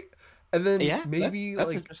 right? And then Yeah, maybe that's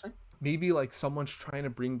like interesting. maybe like someone's trying to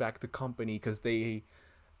bring back the company because they're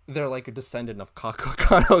like a descendant of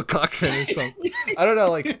Connell Cochran or something. I don't know.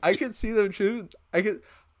 Like I could see them too.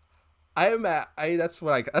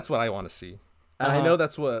 That's what I want to see, and I know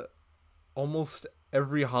that's what almost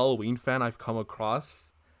every Halloween fan I've come across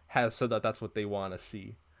has said that that's what they want to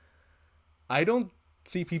see. I don't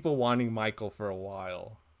see people wanting Michael for a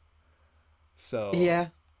while. So Yeah,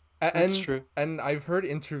 that's true. and I've heard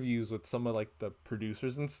interviews with some of like the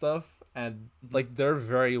producers and stuff, and Mhm. like they're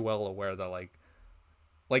very well aware that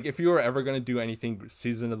like if you were ever gonna do anything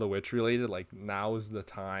Season of the Witch related, like now is the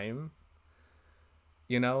time.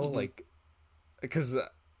 You know, Mhm. like because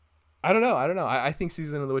I don't know. I think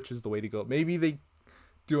Season of the Witch is the way to go. Maybe they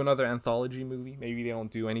do another anthology movie. Maybe they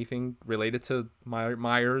don't do anything related to Michael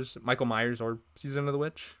Myers, or Season of the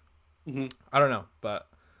Witch. Mhm. I don't know, but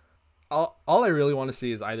all I really want to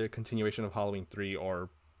see is either a continuation of Halloween 3 or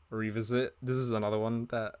a revisit. This is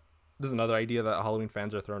another idea that Halloween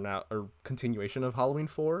fans are throwing out, a continuation of Halloween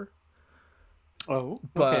 4. Oh,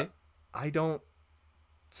 okay. But I don't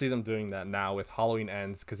see them doing that now with Halloween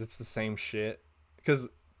Ends, because it's the same shit. Because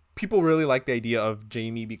people really like the idea of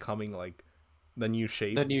Jamie becoming like the new The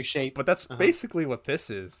shape, new shape. but that's Uh-huh. basically what this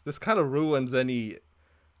is. This kind of ruins any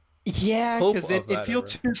Yeah, hope because of it that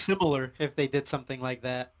feels ever. too similar if they did something like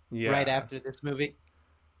that right Yeah, after this movie.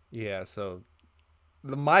 yeah. So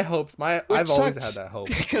my hopes, Which I've always had sucks that hope.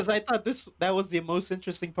 because I thought that was the most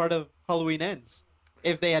interesting part of Halloween Ends.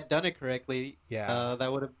 If they had done it correctly, Yeah,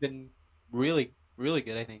 that would have been really, really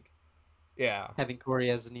good, I think. yeah. Having Corey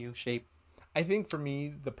as a new shape. I think for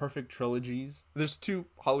me, the perfect trilogies. There's two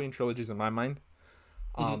Halloween trilogies in my mind,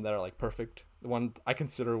 Hmm. that are like perfect. The one I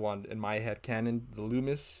consider one in my head canon, the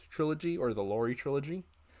Loomis trilogy or the Laurie trilogy,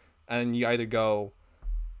 and you either go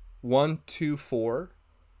 1, 2, 4,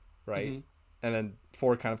 right, Hmm. and then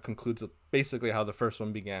 4 kind of concludes with basically how the first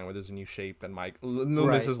one began, where there's a new shape, and Mike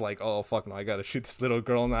Loomis Right. is like, oh fuck no, I gotta shoot this little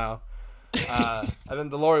girl now. And then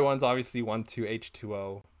the Laurie one's obviously 1, 2,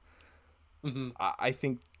 H2O. Hmm. I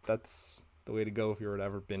think that's the way to go if you were to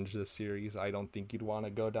ever binge this series. I don't think you'd want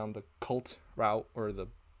to go down the cult route, or the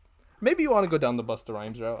maybe you want to go down the Busta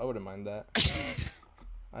Rhymes route. I wouldn't mind that.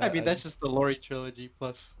 I mean, I that's just the Laurie trilogy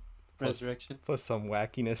plus plus Resurrection. plus some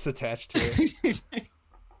wackiness attached to it.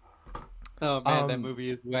 Oh man, that Um, movie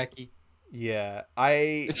is wacky. yeah,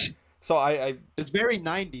 It's I it's very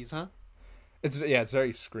 90s, huh? it's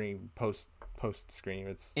very Scream, post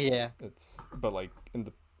Scream. Yeah. It's but like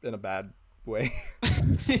in a bad way.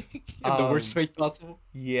 In the worst um, way possible.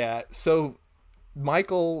 yeah. So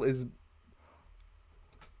Michael is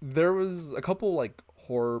there was a couple like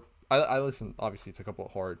horror. I listen obviously to a couple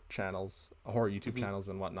of horror channels, horror YouTube Hmm. channels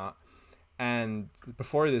and whatnot. And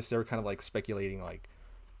before this, they were kind of like speculating, like,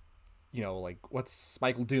 like what's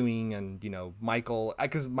Michael doing, and Michael,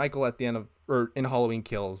 because Michael at the end of or in Halloween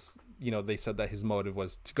Kills, they said that his motive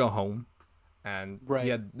was to go home, and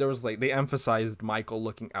Right. there was like they emphasized Michael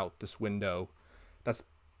looking out this window. That's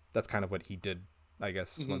that's kind of what he did, I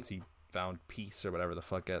guess, Hmm. once he found peace or whatever the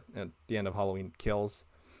fuck at the end of Halloween Kills.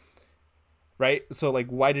 Right? So like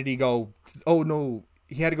why did he go oh no,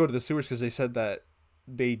 he had to go to the sewers because they said that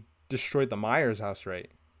they destroyed the Myers house,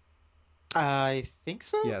 right? I think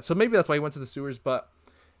so. Yeah, so maybe that's why he went to the sewers, but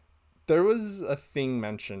there was a thing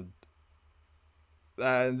mentioned.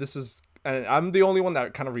 This is and I'm the only one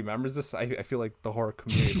that kind of remembers this. I feel like the horror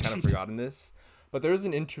community has kind of forgotten this. But there was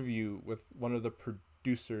an interview with one of the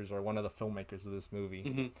producers or one of the filmmakers of this movie,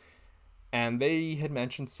 Hmm. and they had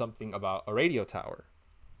mentioned something about a radio tower,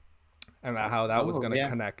 and how that was Oh going to yeah.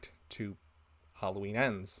 connect to Halloween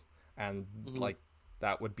Ends, and Hmm. like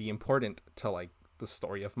that would be important to like the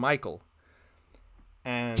story of Michael.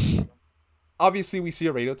 And obviously we see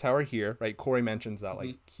a radio tower here, right? Corey mentions that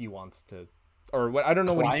like Hmm. he wants to, or what, I don't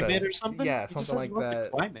know what he Climate or says. something? Yeah, He just something says he like wants to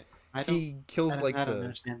that. climb it. He kills like I don't the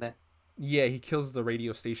understand that. yeah, he kills the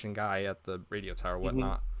radio station guy at the radio tower, Hmm.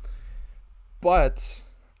 whatnot. But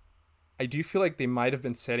I do feel like they might have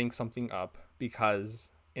been setting something up, because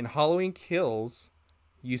in Halloween Kills,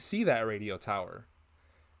 you see that radio tower,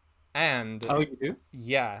 and Oh, you do?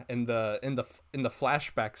 yeah, in the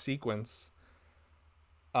flashback sequence,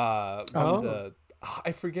 when Oh. the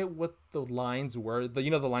I forget what the lines were. The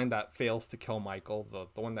line that fails to kill Michael,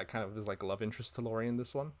 the one that kind of is like a love interest to Laurie in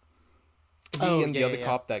this one. He Oh and yeah, the yeah, other yeah.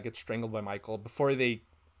 cop that gets strangled by Michael before they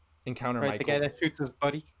encounter Right, the guy Michael. that shoots his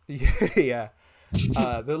buddy. Yeah.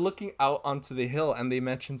 They're looking out onto the hill, and they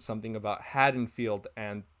mention something about Haddonfield,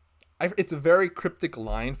 and it's a very cryptic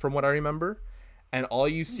line from what I remember, and all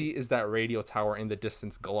you Hmm, see is that radio tower in the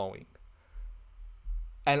distance glowing.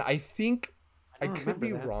 And I think I I don't could remember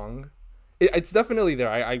be that. wrong. It's definitely there.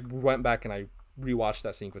 I went back and I rewatched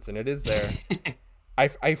that sequence, and it is there.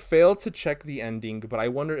 I failed to check the ending, but I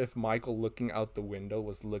wonder if Michael looking out the window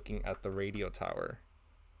was looking at the radio tower.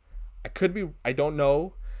 I could be, I don't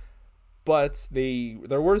know, but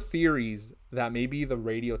there were theories that maybe the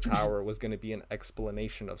radio tower was going to be an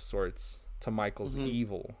explanation of sorts to Michael's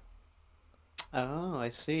evil. Oh, I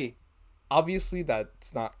see. Obviously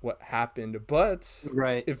that's not what happened, but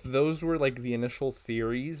Right. if those were like the initial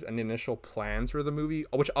theories and the initial plans for the movie,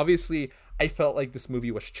 which obviously I felt like this movie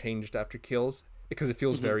was changed after Kills, because it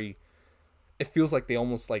feels very, it feels like they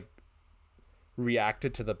almost like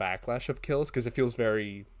reacted to the backlash of Kills, because it feels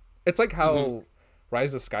very, it's like how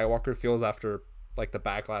Rise of Skywalker feels after like the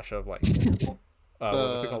backlash of like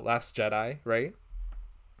what's it called, Last Jedi, right?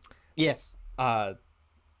 Yes.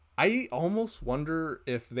 I almost wonder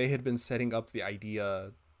if they had been setting up the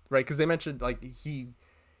idea, right? Because they mentioned like he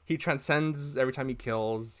transcends every time he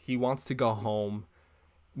kills. He wants to go home.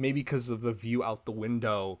 Maybe because of the view out the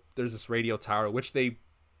window, there's this radio tower, which they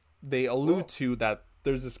allude to, that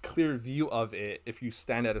there's this clear view of it if you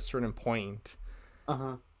stand at a certain point.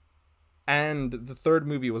 And the third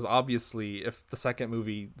movie was obviously, if the second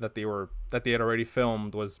movie that they had already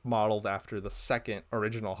filmed was modeled after the second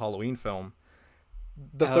original Halloween film,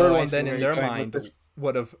 the third one then in their mind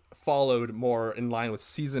would have followed more in line with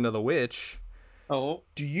Season of the Witch.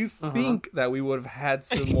 Do you think that we would have had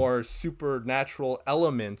some more supernatural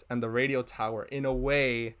elements, and the radio tower in a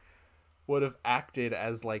way would have acted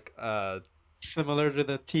as like similar to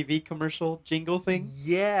the TV commercial jingle thing?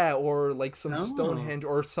 Yeah, or like some Stonehenge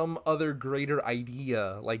or some other greater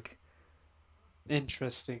idea. Like,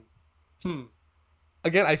 interesting.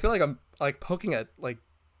 Again, I feel like I'm like poking at like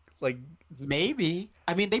maybe.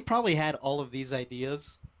 I mean, they probably had all of these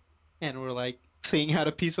ideas and were like seeing how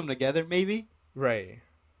to piece them together, maybe. Right.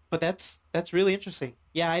 But that's really interesting.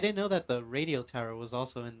 Yeah, I didn't know that the radio tower was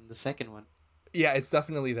also in the second one. Yeah, it's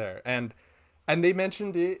definitely there. And they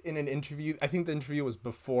mentioned it in an interview. I think the interview was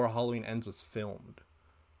before Halloween Ends was filmed.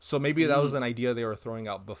 So maybe that was an idea they were throwing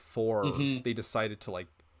out before they decided to, like,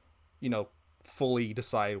 you know, fully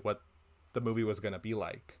decide what the movie was going to be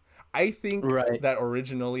like. I think that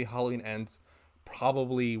originally Halloween Ends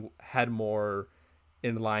probably had more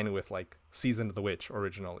in line with like Season of the Witch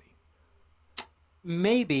originally.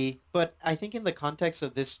 Maybe, but I think in the context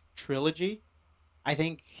of this trilogy, I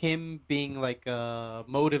think him being like a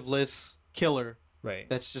motiveless killer, right,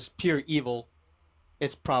 that's just pure evil,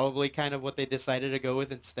 is probably kind of what they decided to go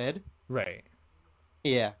with instead. Right.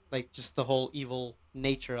 Yeah, like just the whole evil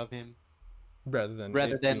nature of him, rather than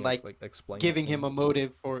like giving him a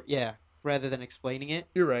motive for rather than explaining it.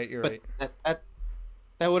 You're right. But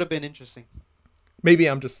that would have been interesting. Maybe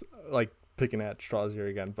I'm just like picking at straws here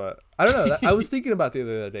again, but I don't know. I was thinking about the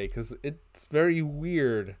other day because it's very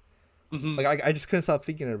weird. Like I just couldn't stop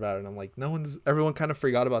thinking about it, and I'm like, everyone kind of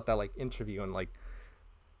forgot about that like interview and like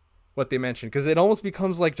what they mentioned, because it almost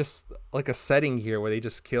becomes like just like a setting here where they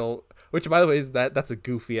just kill. Which, by the way, is that's a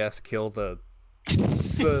goofy ass kill. The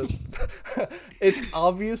it's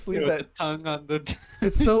obviously that the tongue on the.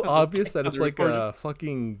 It's so obvious that it's like a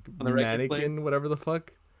fucking mannequin, whatever the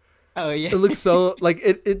fuck. Oh yeah. It looks so like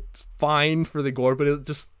it's fine for the gore, but it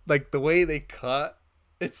just like the way they cut,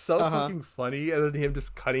 it's so fucking funny, and then him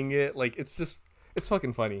just cutting it, like it's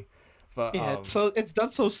fucking funny. But yeah, it's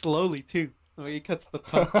done so slowly too. The way he cuts the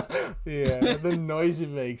tongue. Yeah, the noise he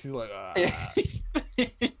makes, he's like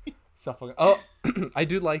so fucking. Oh, I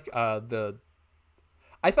do like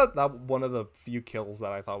I thought that one of the few kills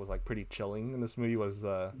that I thought was like pretty chilling in this movie was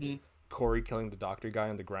Corey killing the doctor guy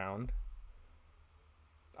on the ground.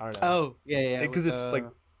 I don't know. Oh, yeah. Because it's like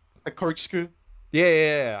a corkscrew.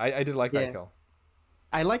 Yeah. I did like that kill.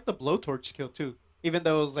 I like the blowtorch kill too, even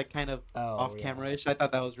though it was like kind of off camera-ish. I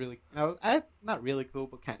thought that was really, not really cool,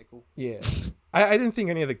 but kind of cool. Yeah, I didn't think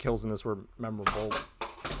any of the kills in this were memorable.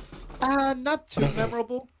 Not too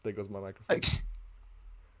memorable. There goes my microphone.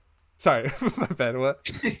 Sorry, my bad. What?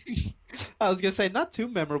 I was gonna say not too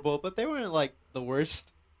memorable, but they weren't like the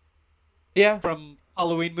worst. Yeah. From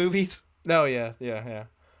Halloween movies. No, yeah.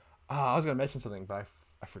 I was gonna mention something, but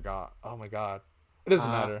I forgot. Oh my god, it doesn't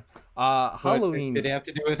matter. Halloween. Did it have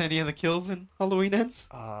to do with any of the kills in Halloween Ends?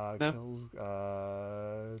 No. Kills.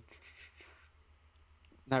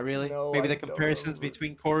 Not really. No, Maybe the comparisons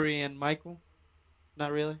between Corey and Michael.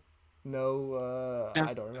 Not really. No, No?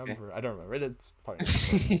 I don't remember. Okay. I don't remember. It's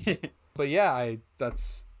probably. But yeah,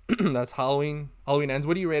 that's that's Halloween. Halloween Ends.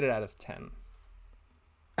 What do you rate it out of 10?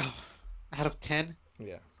 Oh, out of 10?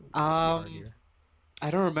 Yeah. I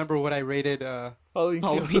don't remember what I rated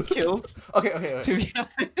Halloween Kills. Okay. To be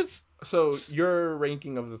honest. So your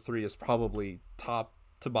ranking of the three is probably top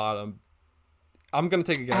to bottom. I'm gonna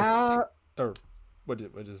take a guess. What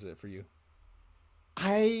is it for you?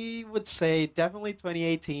 I would say definitely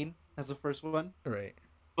 2018 as the first one. Right.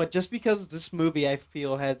 But just because this movie I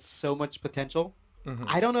feel had so much potential, Mm-hmm.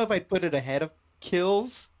 I don't know if I'd put it ahead of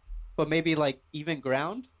Kills, but maybe like even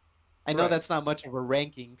ground. I know Right. that's not much of a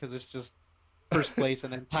ranking because it's just first place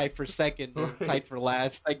and then tied for second or Right. tied for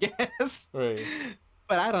last, I guess. Right.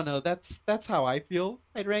 But I don't know. That's how I feel.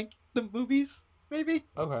 I'd rank the movies. Maybe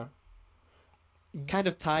Okay. kind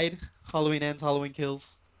of tied. Halloween ends, Halloween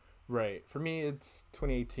kills. Right. For me, it's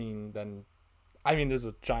 2018. Then, I mean, there's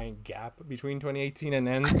a giant gap between 2018 and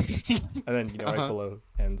ends, and then right Uh-huh. below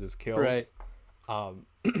ends is Right. kills. Um.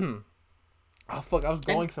 Oh fuck! I was And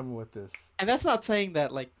going somewhere with this. and that's not saying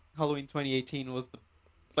that like Halloween 2018 was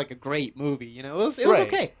like a great movie. It was Right.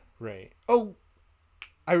 okay. Right. Oh,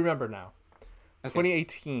 I remember now. Okay.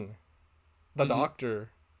 2018. The Hmm. doctor.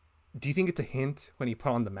 Do you think it's a hint when he put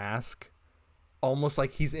on the mask? Almost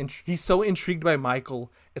like he's so intrigued by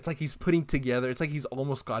Michael. It's like he's putting together. It's like he's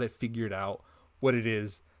almost got it figured out what it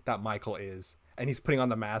is that Michael is, and he's putting on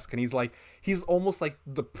the mask, and he's almost like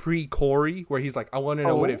the pre-Corey, where he's like, I want to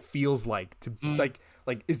know what it Oh, feels like to mm,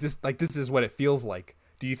 is this is what it feels like?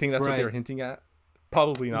 Do you think that's what they were right. hinting at?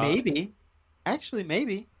 Probably not. Maybe. Actually,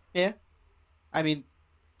 maybe. Yeah. I mean,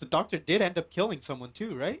 the doctor did end up killing someone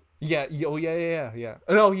too, right? Yeah. Oh yeah.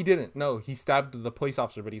 No, he didn't. No, he stabbed the police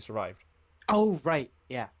officer, but he survived. Oh, right.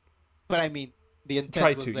 Yeah. But I mean, the intent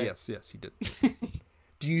Tried was to. there. Yes, he did.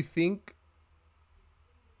 Do you think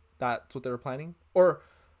that's what they were planning? Or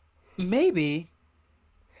Maybe,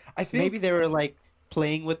 I maybe think they were like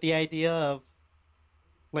playing with the idea of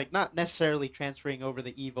like not necessarily transferring over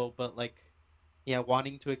the evil, but like yeah,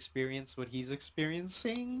 wanting to experience what he's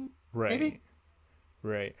experiencing. Maybe.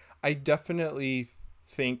 right, right. I definitely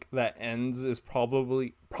think that ends is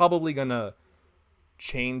probably gonna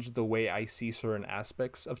change the way I see certain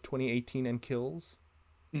aspects of 2018 and kills.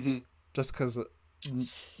 Hmm. Just because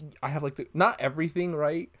I have like not everything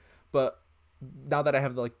right, but now that I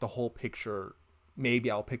have like the whole picture, maybe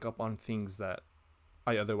I'll pick up on things that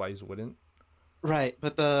I otherwise wouldn't. Right,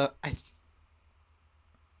 but the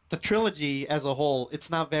trilogy as a whole, it's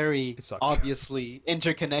not very It sucks. obviously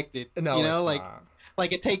interconnected. No, it's not.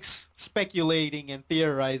 Like it takes speculating and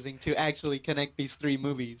theorizing to actually connect these three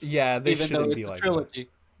movies, Yeah, they even though shouldn't be it's a like that. trilogy.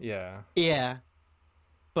 Yeah, Yeah, yeah,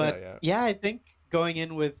 but yeah, yeah, I think going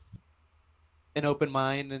in with an open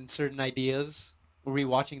mind and certain ideas,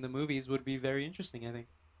 rewatching the movies would be very interesting, I think.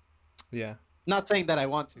 yeah. Not saying that I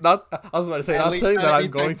want to, Not. I was about to say, at not least saying not that I'm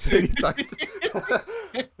anytime going to soon.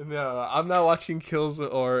 anytime. No, I'm not watching Kills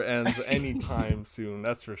or Ends anytime soon.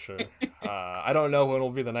 That's for sure. I don't know when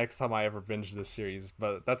will be the next time I ever binge this series,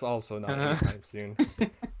 but that's also not Uh-huh. anytime soon.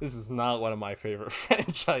 This is not one of my favorite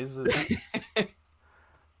franchises.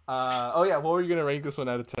 Oh yeah, what were you gonna rank this one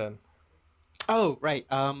out of 10? Oh, right.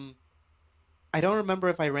 I don't remember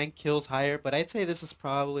if I ranked kills higher, but I'd say this is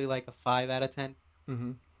probably like a 5 out of 10.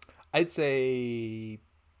 Mm-hmm. I'd say,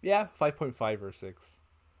 yeah, 5.5 or 6.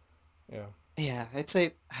 Yeah. Yeah, I'd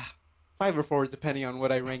say 5 or 4 depending on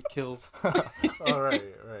what I rank kills. All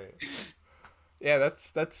right, right. Yeah,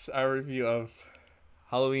 that's our review of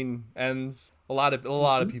Halloween Ends. A lot of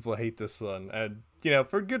Mhm. people hate this one, and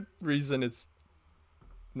for good reason. It's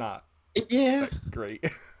not Yeah, that great.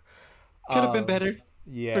 could have been um, better.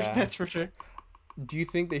 yeah. That's for sure. Do you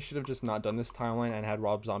think they should have just not done this timeline and had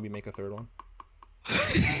Rob Zombie make a third one?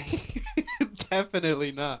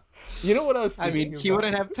 Definitely not. You know what I was I mean, thinking he about?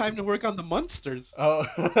 wouldn't have time to work on the monsters. Oh,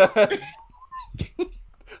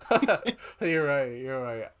 you're right. You're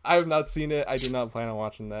right. I have not seen it. I do not plan on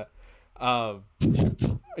watching that. Um,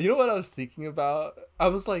 you know what I was thinking about? I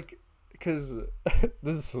was like, because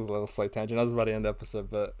this is a little slight tangent. I was about to end the episode,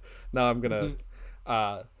 but now I'm gonna. Mhm.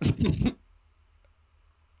 Uh,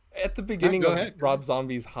 at the No, beginning go of ahead. Go Rob ahead.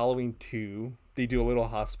 Zombie's Halloween 2, they do a little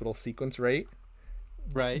hospital sequence, right?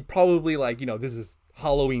 Right. Probably like this is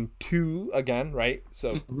Halloween 2 again, right?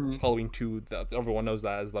 So Mhm. Halloween 2, everyone knows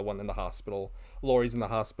that as the one in the hospital. Laurie's in the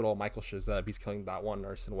hospital. Michael Shazeb, he's killing that one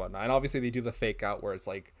nurse and whatnot. And obviously they do the fake out where it's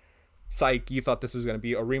like, psych, you thought this was going to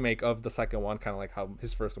be a remake of the second one, kind of like how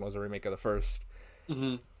his first one was a remake of the first.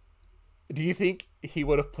 Mhm. Do you think he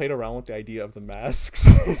would have played around with the idea of the masks?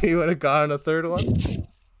 He would have gotten a third one?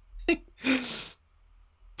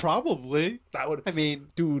 Probably. That would, I mean,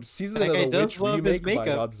 dude, Season that of guy the does Witch love his remake by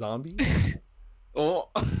makeup. Rob Zombie? Oh,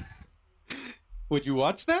 would you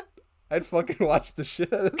watch that? I'd fucking watch the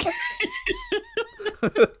shit out of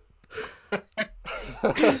that.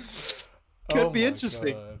 Oh Could be my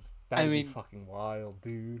interesting. god. I That'd be mean, fucking wild,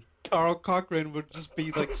 dude. Carl Cochran would just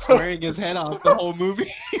be like swearing his head off the whole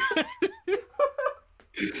movie.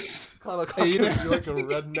 Kind of You be know? like a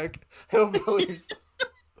redneck hillbillies.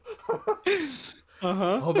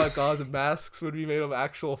 Uh-huh. Oh my god, the masks would be made of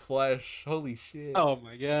actual flesh. Holy shit. Oh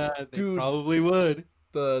my god, they Dude, probably would.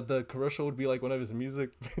 the commercial would be like one of his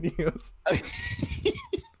music videos.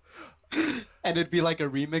 And it'd be like a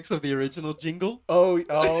remix of the original jingle. Oh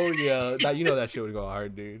yeah. That that shit would go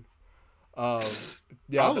hard, dude. Um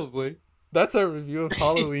yeah, Probably. that's our review of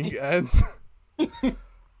Halloween Ends.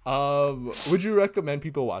 Would you recommend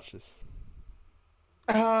people watch this?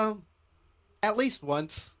 Um, at least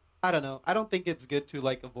once. I don't know. I don't think it's good to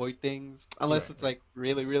like avoid things unless Right, it's right. like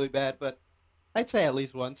really, really bad. But I'd say at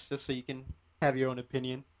least once, just so you can have your own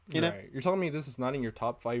opinion. You know? Right. You're telling me this is not in your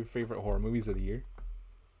top 5 favorite horror movies of the year?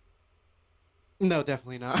 No,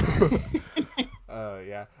 definitely not.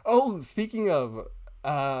 Yeah. Oh, speaking of,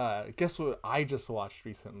 guess what I just watched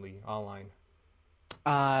recently online?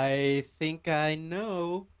 I think I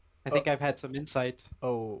know. I Uh, think I've had some insight.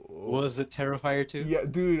 oh, Was it Terrifier 2? yeah,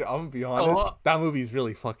 dude, I'm gonna be honest. Oh, That movie's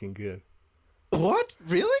really fucking good. what?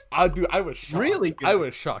 Really? Dude, I was shocked. Really I good.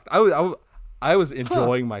 was shocked. I was Huh.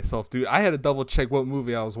 enjoying myself, dude. I had to double check what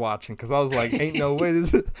movie I was watching because I was like, "Ain't no way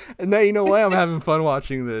this." And now you know why I'm having fun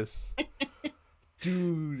watching this,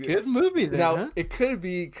 dude. Good movie then, Now huh? it could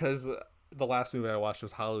be because the last movie I watched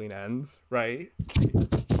was Halloween Ends, right?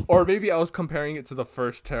 Or maybe I was comparing it to the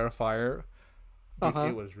first Terrifier. Dude, Uh-huh.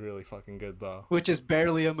 it was really fucking good though. Which is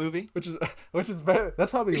barely a movie. Which is better.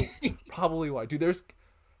 That's probably why. Dude,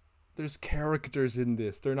 there's characters in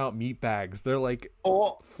this. They're not meat bags. They're like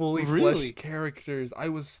Oh, fully really? fleshed characters. I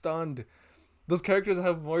was stunned. Those characters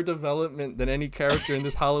have more development than any character in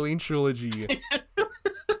this Halloween trilogy.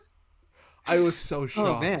 I was so shocked.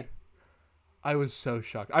 Oh man. I was so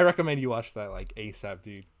shocked. I recommend you watch that like ASAP,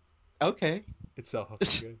 dude. Okay. It's so fucking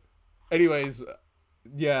good. Anyways,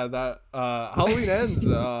 yeah, that Halloween Ends.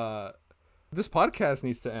 This podcast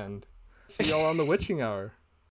needs to end. See y'all on the witching hour.